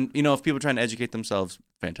 look, and, if people are trying to educate themselves,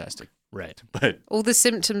 fantastic. Right. But all the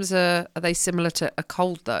symptoms are they similar to a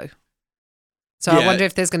cold, though? So I wonder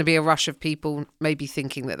if there's going to be a rush of people maybe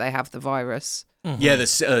thinking that they have the virus. Mm-hmm. Yeah, the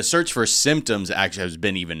search for symptoms actually has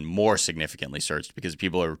been even more significantly searched because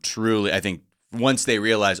people are truly, I think, once they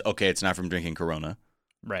realize, okay, it's not from drinking Corona.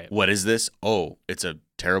 Right. What is this? Oh, it's a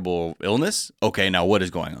terrible illness? Okay, now what is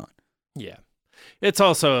going on? Yeah. It's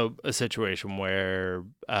also a situation where,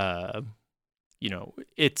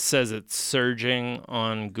 it says it's surging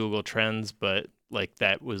on Google Trends, but like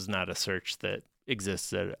that was not a search that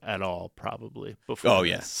existed at all probably before. Oh,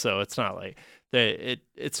 yes. So it's not like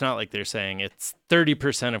it's not like they're saying it's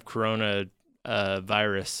 30% of corona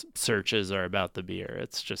virus searches are about the beer.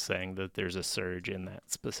 It's just saying that there's a surge in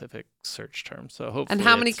that specific search term. So hopefully. And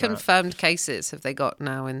how many confirmed cases have they got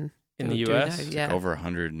now in the US? Yeah. Like over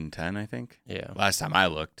 110, I think. Yeah. Last time I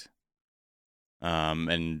looked.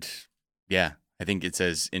 And yeah, I think it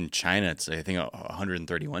says in China, it's I think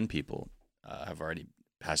 131 people have already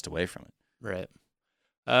passed away from it. Right.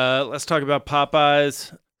 Let's talk about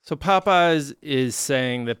Popeyes. So Popeyes is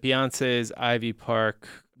saying that Beyonce's Ivy Park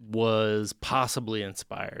was possibly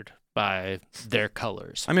inspired by their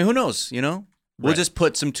colors. I mean, who knows? We'll just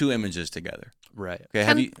put two images together. Right.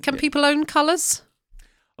 Okay. Can people own colors?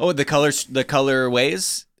 Oh, the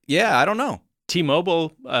colorways? Yeah, I don't know.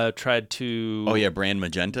 T-Mobile tried to... Oh, yeah, brand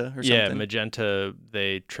magenta or something? Yeah, magenta,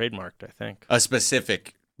 they trademarked, I think. A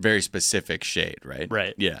specific, very specific shade, right?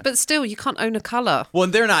 Right. Yeah. But still, you can't own a color. Well,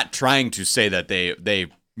 they're not trying to say that they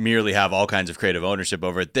merely have all kinds of creative ownership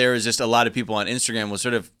over it. There is just a lot of people on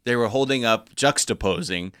Instagram they were holding up,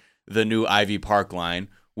 juxtaposing the new Ivy Park line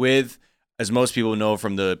with, as most people know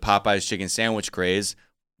from the Popeyes chicken sandwich craze,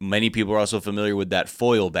 many people are also familiar with that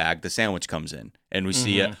foil bag the sandwich comes in. And we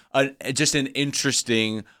see just an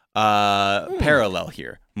interesting parallel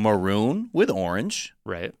here. Maroon with orange.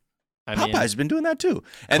 Right. Popeyes has been doing that too.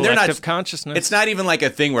 And collective consciousness. It's not even like a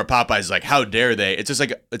thing where Popeyes is like, how dare they? It's just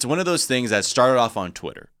like, it's one of those things that started off on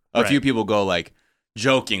Twitter. A few people go like,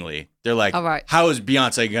 jokingly, they're like, all right, how is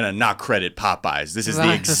Beyonce going to not credit Popeyes? This is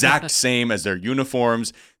the exact same as their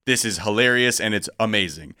uniforms. This is hilarious and it's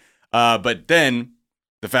amazing. But then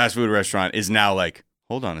the fast food restaurant is now like,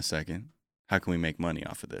 hold on a second. How can we make money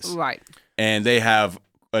off of this? Right. And they have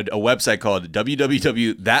a website called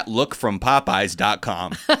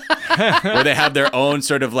www.thatlookfrompopeyes.com where they have their own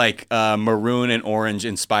sort of like maroon and orange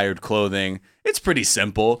inspired clothing. It's pretty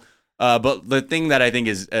simple. But the thing that I think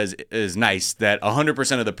is nice, that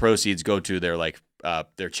 100% of the proceeds go to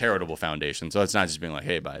their charitable foundation. So it's not just being like,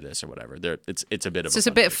 hey, buy this or whatever. It's a bit of so it's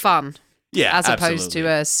a bit of fun. Yeah, as opposed to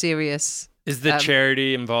a serious... Is the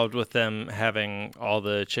charity involved with them having all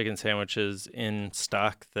the chicken sandwiches in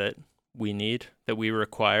stock that we need, that we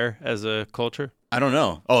require as a culture? I don't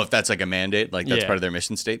know. Oh, if that's like a mandate, like that's part of their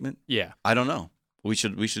mission statement? Yeah. I don't know. We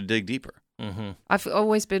should dig deeper. Mm-hmm. I've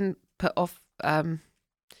always been put off of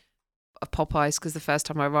Popeyes because the first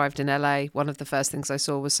time I arrived in LA, one of the first things I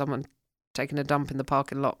saw was someone taking a dump in the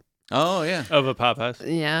parking lot. Oh, yeah. Of a Popeyes?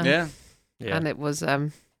 Yeah. Yeah. And it was...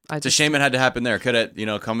 it's a shame it had to happen there. Could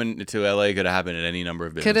have, coming to LA could have happened at any number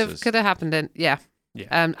of businesses. Could have happened in, yeah.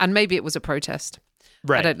 And maybe it was a protest.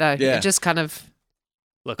 Right. I don't know. Yeah. It just kind of...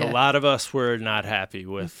 Look, a lot of us were not happy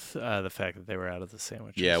with the fact that they were out of the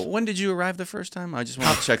sandwiches. Yeah. When did you arrive the first time? I just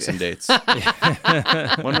want to check some dates.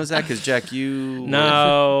 When was that? Because, Jack, you...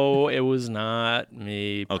 No, it was not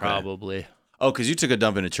me, probably. Oh, because you took a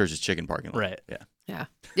dump in a church's chicken parking lot. Right. Yeah.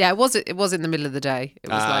 Yeah, it was in the middle of the day. It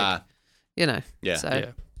was like, Yeah.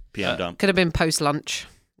 So PM dump. Could have been post-lunch.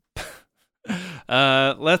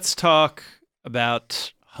 Let's talk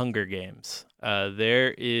about Hunger Games.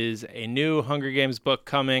 There is a new Hunger Games book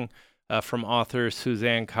coming from author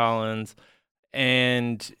Suzanne Collins,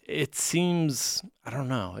 and it seems, I don't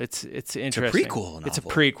know, it's interesting. It's a prequel novel. It's a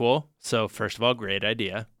prequel, so first of all, great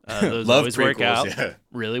idea. Those Love always work prequels, out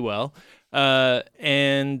really well.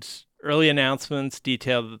 And early announcements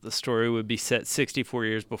detailed that the story would be set 64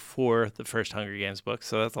 years before the first Hunger Games book,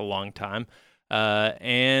 so that's a long time.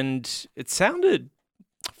 And it sounded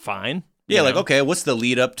fine. Yeah, like, okay, what's the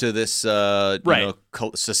lead up to this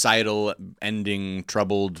societal ending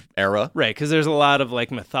troubled era? Right, because there's a lot of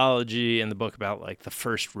like mythology in the book about like the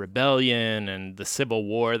first rebellion and the Civil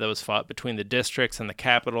War that was fought between the districts and the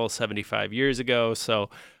capital 75 years ago. So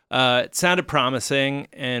it sounded promising,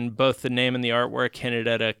 and both the name and the artwork hinted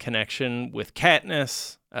at a connection with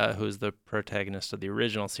Katniss, who's the protagonist of the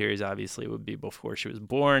original series. Obviously, it would be before she was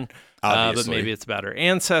born, but maybe it's about her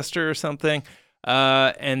ancestor or something.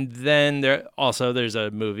 And then there's a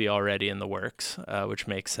movie already in the works, which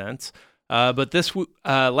makes sense. But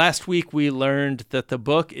last week we learned that the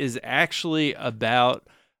book is actually about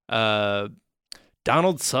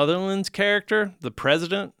Donald Sutherland's character, the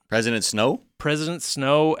president. President Snow? President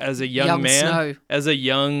Snow as a young man. Snow. As a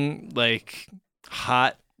young, like,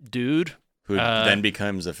 hot dude. Who then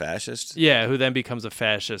becomes a fascist? Yeah, who then becomes a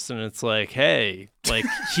fascist, and it's like, hey, like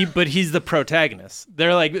but he's the protagonist.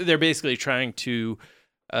 They're basically trying to,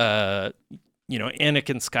 Anakin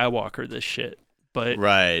Skywalker this shit, but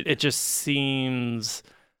it just seems,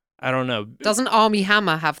 I don't know. Doesn't Armie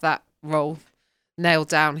Hammer have that role nailed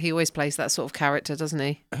down? He always plays that sort of character, doesn't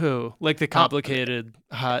he? Who, like the complicated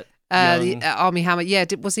hot? Armie Hammer. Yeah,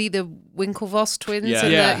 was he the Winklevoss twins?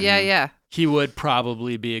 Yeah. He would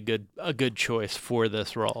probably be a good choice for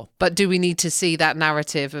this role. But do we need to see that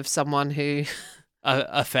narrative of someone who...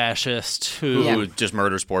 a fascist who just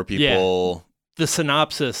murders poor people? Yeah. The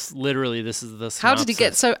synopsis, literally, this is the synopsis. How did he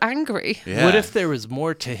get so angry? Yeah. What if there was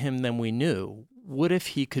more to him than we knew? What if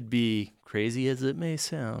he could be, crazy as it may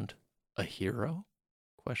sound, a hero? ?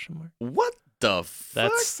 What the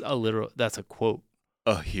fuck? That's a quote.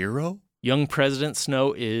 A hero? Young President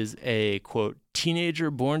Snow is a, quote,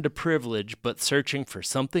 teenager born to privilege but searching for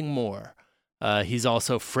something more. He's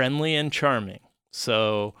also friendly and charming.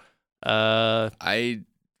 So, okay,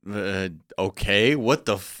 what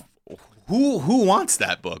the who wants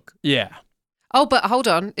that book? Yeah. Oh, but hold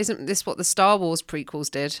on. Isn't this what the Star Wars prequels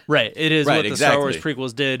did? Right. It is Right, what the Star Wars exactly.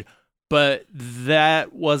 prequels did. But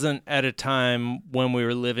that wasn't at a time when we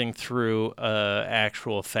were living through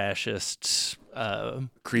actual fascist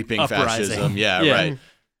Creeping uprising. fascism. Yeah, right.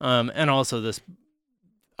 And also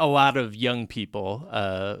a lot of young people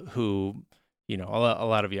who, a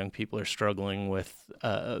lot of young people are struggling with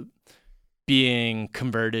being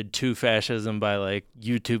converted to fascism by like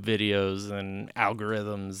YouTube videos and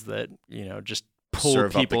algorithms that, just pull Serve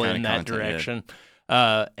up the people kind in of that content, direction.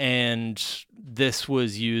 And this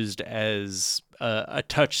was used as a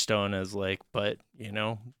touchstone as like, but,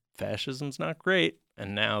 fascism's not great.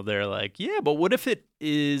 And now they're like, yeah, but what if it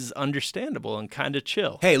is understandable and kind of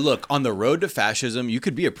chill? Hey, look, on the road to fascism, you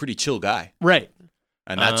could be a pretty chill guy. Right.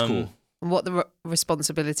 And that's cool. And what the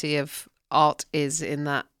responsibility of art is in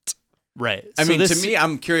that. Right. I mean, to me,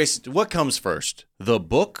 I'm curious, what comes first, the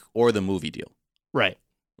book or the movie deal? Right.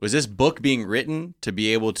 Was this book being written to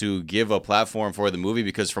be able to give a platform for the movie?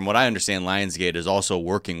 Because from what I understand, Lionsgate is also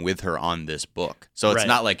working with her on this book. So it's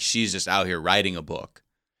not like she's just out here writing a book.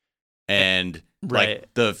 And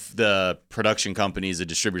like the production companies, the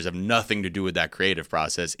distributors have nothing to do with that creative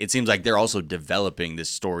process. It seems like they're also developing this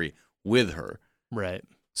story with her. Right.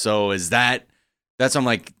 So that's I'm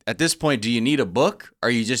like, at this point, do you need a book? Do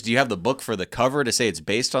you have the book for the cover to say it's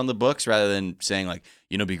based on the books rather than saying like,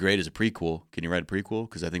 it'd be great as a prequel. Can you write a prequel?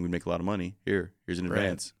 Because I think we'd make a lot of money. Here's an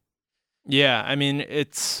advance. Yeah. I mean,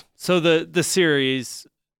 so the series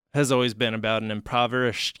has always been about an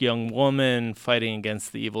impoverished young woman fighting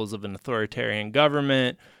against the evils of an authoritarian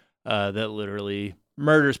government that literally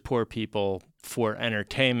murders poor people for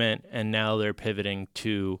entertainment. And now they're pivoting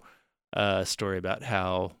to a story about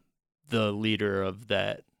how the leader of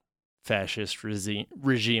that fascist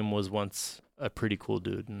regime was once a pretty cool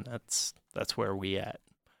dude, and that's where we at.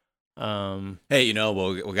 Hey, we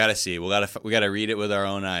gotta see. We gotta read it with our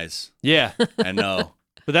own eyes. Yeah, and know.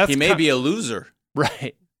 But that's he may be a loser,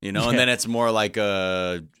 right? And then it's more like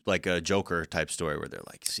a Joker type story where they're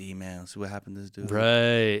like, "See, man, see what happened to this dude."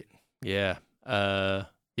 Right? Yeah.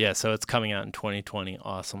 Yeah. So it's coming out in 2020.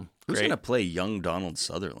 Awesome. Who's Great. gonna play young Donald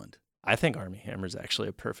Sutherland? I think Armie Hammer's actually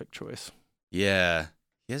a perfect choice. Yeah,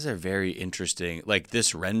 he has a very interesting, like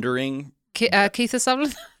this rendering. Keith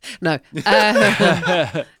Sutherland? No.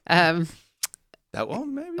 That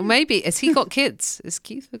one, maybe? Maybe. Has he got kids? Has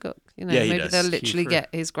Keith got, Yeah, he maybe does. they'll literally Kiefer. get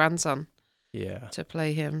his grandson to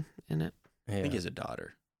play him in it. Yeah. I think he has a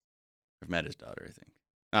daughter. I've met his daughter, I think.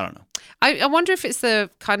 I don't know. I wonder if it's the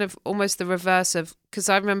kind of almost the reverse of, because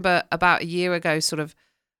I remember about a year ago sort of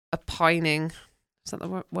opining, is that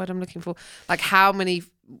the word I'm looking for? Like how many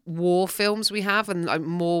war films we have, and like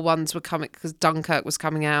more ones were coming because Dunkirk was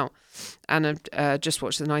coming out, and just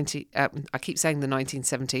watched the I keep saying the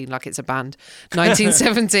 1917 like it's a band,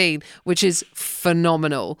 1917, which is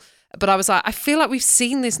phenomenal. But I was like, I feel like we've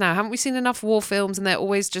seen this now. Haven't we seen enough war films? And they're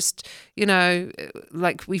always just,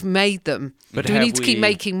 like we've made them. But do we need to keep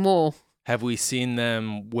making more? Have we seen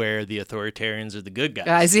them where the authoritarians are the good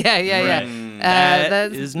guys? Yeah.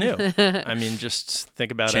 That is new. I mean, just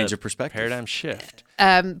think about Change of perspective. Paradigm shift.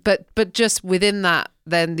 But just within that,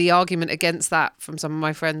 then the argument against that from some of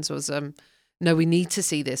my friends was, no, we need to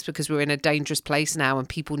see this because we're in a dangerous place now, and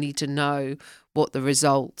people need to know what the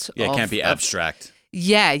result. Yeah, it can't be abstract.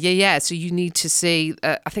 Yeah. So you need to see.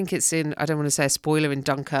 I think it's in. I don't want to say a spoiler in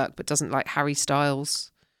Dunkirk, but doesn't like Harry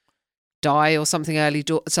Styles die or something early?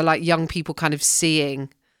 So like young people kind of seeing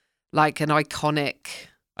like an iconic.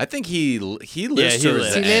 I think he lives he towards lives. the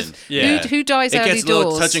Does he end. live? Yeah. Who dies It early gets a little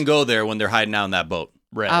doors? touch and go there when they're hiding out in that boat.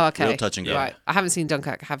 Right. Oh, okay. Real touch and go. Right. I haven't seen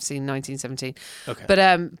Dunkirk. I have seen 1917. Okay.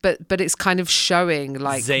 But it's kind of showing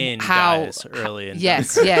like Zane how dies early in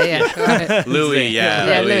yes, yeah. Right. Louis,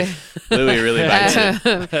 Louis really likes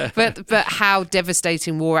it. But how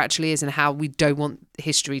devastating war actually is, and how we don't want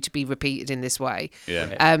history to be repeated in this way.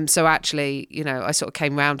 Yeah. So actually, I sort of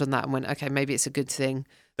came round on that and went, okay, maybe it's a good thing.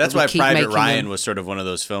 That's that we why keep Private making Ryan them. was sort of one of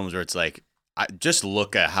those films where it's like, just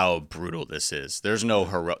look at how brutal this is. There's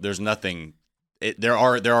no there's nothing. There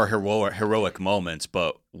are heroic moments,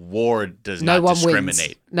 but war does not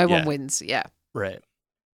discriminate. No one wins. Yeah. Right.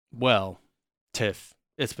 Well, Tiff,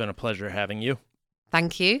 it's been a pleasure having you.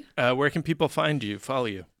 Thank you. Where can people find you, follow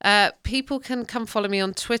you? People can come follow me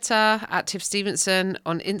on Twitter at Tiff Stevenson,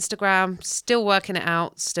 on Instagram. Still working it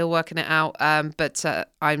out. But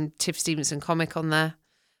I'm Tiff Stevenson Comic on there.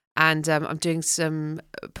 And I'm doing some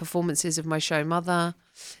performances of my show Mother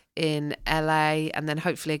in LA, and then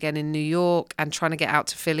hopefully again in New York, and trying to get out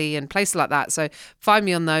to Philly and places like that. So find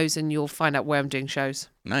me on those and you'll find out where I'm doing shows.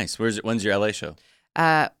 Nice. When's your LA show?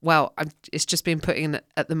 Well, it's just been put in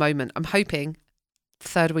at the moment. I'm hoping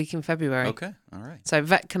third week in February. Okay, all right. So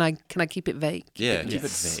can I keep it vague? Yeah, keep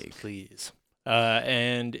it vague, please.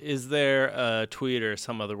 And is there a tweet or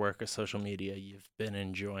some other work or social media you've been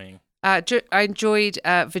enjoying? I enjoyed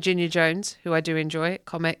Virginia Jones, who I do enjoy,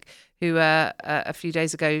 comic, who a few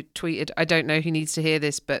days ago tweeted, "I don't know who needs to hear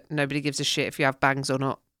this, but nobody gives a shit if you have bangs or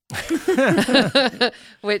not."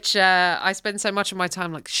 Which I spend so much of my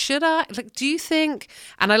time like, should I? Like, do you think?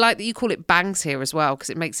 And I like that you call it bangs here as well because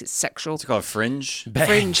it makes it sexual. It's called fringe.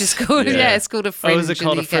 Fringe is called. Yeah, it's called a fringe. Oh, is it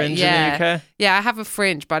called a fringe in the UK? Yeah, I have a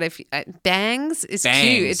fringe, but if bangs is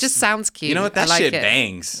cute. It just sounds cute. You know what? That like shit it.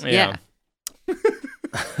 bangs. Yeah.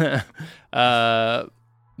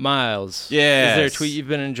 Miles. Yeah. Is there a tweet you've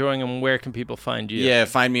been enjoying, and where can people find you? Yeah,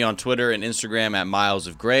 find me on Twitter and Instagram at Miles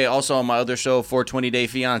of Gray. Also on my other show, 420 Day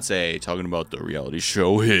Fiancé, talking about the reality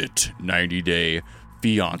show hit 90 Day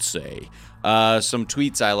Fiancé. Some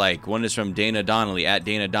tweets I like. One is from Dana Donnelly, at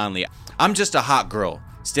Dana Donnelly. I'm just a hot girl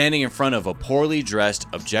standing in front of a poorly dressed,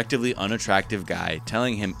 objectively unattractive guy,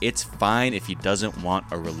 telling him it's fine if he doesn't want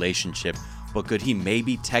a relationship, but could he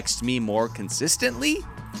maybe text me more consistently?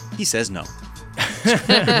 He says no.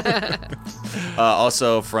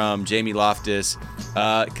 Also from Jamie Loftus,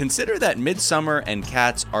 consider that Midsummer and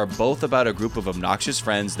Cats are both about a group of obnoxious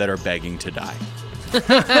friends that are begging to die.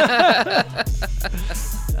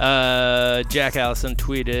 Jack Allison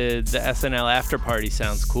tweeted, the SNL after party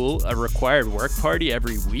sounds cool. A required work party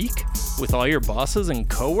every week with all your bosses and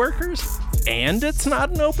coworkers? And it's not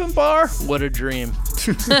an open bar? What a dream.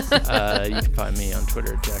 You can find me on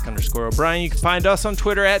Twitter at Jack_O'Brien. You can find us on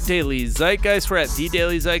Twitter at Daily Zeitgeist. We're at The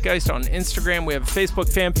Daily Zeitgeist on Instagram. We have a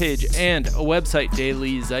Facebook fan page and a website,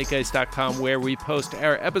 dailyzeitgeist.com, where we post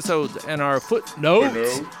our episodes and our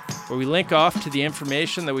footnotes, where we link off to the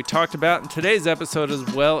information that we talked about in today's episode, as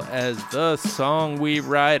well as the song we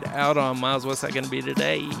ride out on. Miles, what's that going to be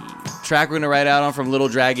today? Track we're going to ride out on from Little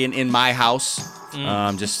Dragon, In My House.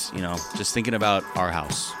 Just thinking about our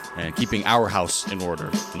house and keeping our house in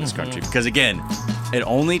order in this country. Because again, it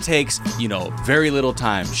only takes, very little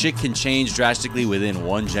time. Shit can change drastically within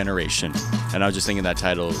one generation. And I was just thinking that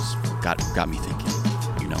title got me thinking,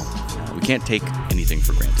 we can't take anything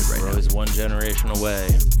for granted right now. We're always one generation away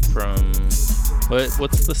from,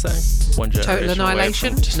 what's the saying? One generation total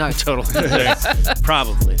annihilation? No. Total.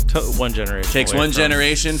 Probably. One generation. Takes one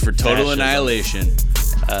generation for total annihilation.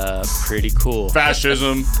 Pretty cool.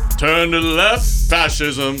 Fascism, turn to the left.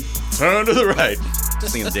 Fascism, turn to the right.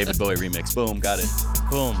 Just thinking the David Bowie remix. Boom, got it.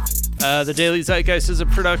 Boom. The Daily Zeitgeist is a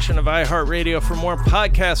production of iHeartRadio. For more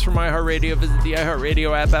podcasts from iHeartRadio, visit the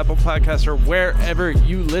iHeartRadio app, Apple Podcasts, or wherever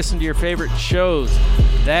you listen to your favorite shows.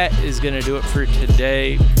 That is going to do it for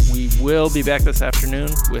today. We will be back this afternoon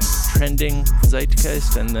with Trending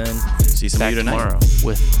Zeitgeist, and then see some back of you tonight tomorrow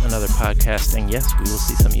with another podcast. And yes, we will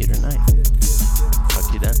see some of you tonight. Talk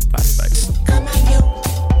to you then. Bye. Come on, you.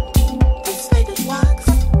 This baby walk.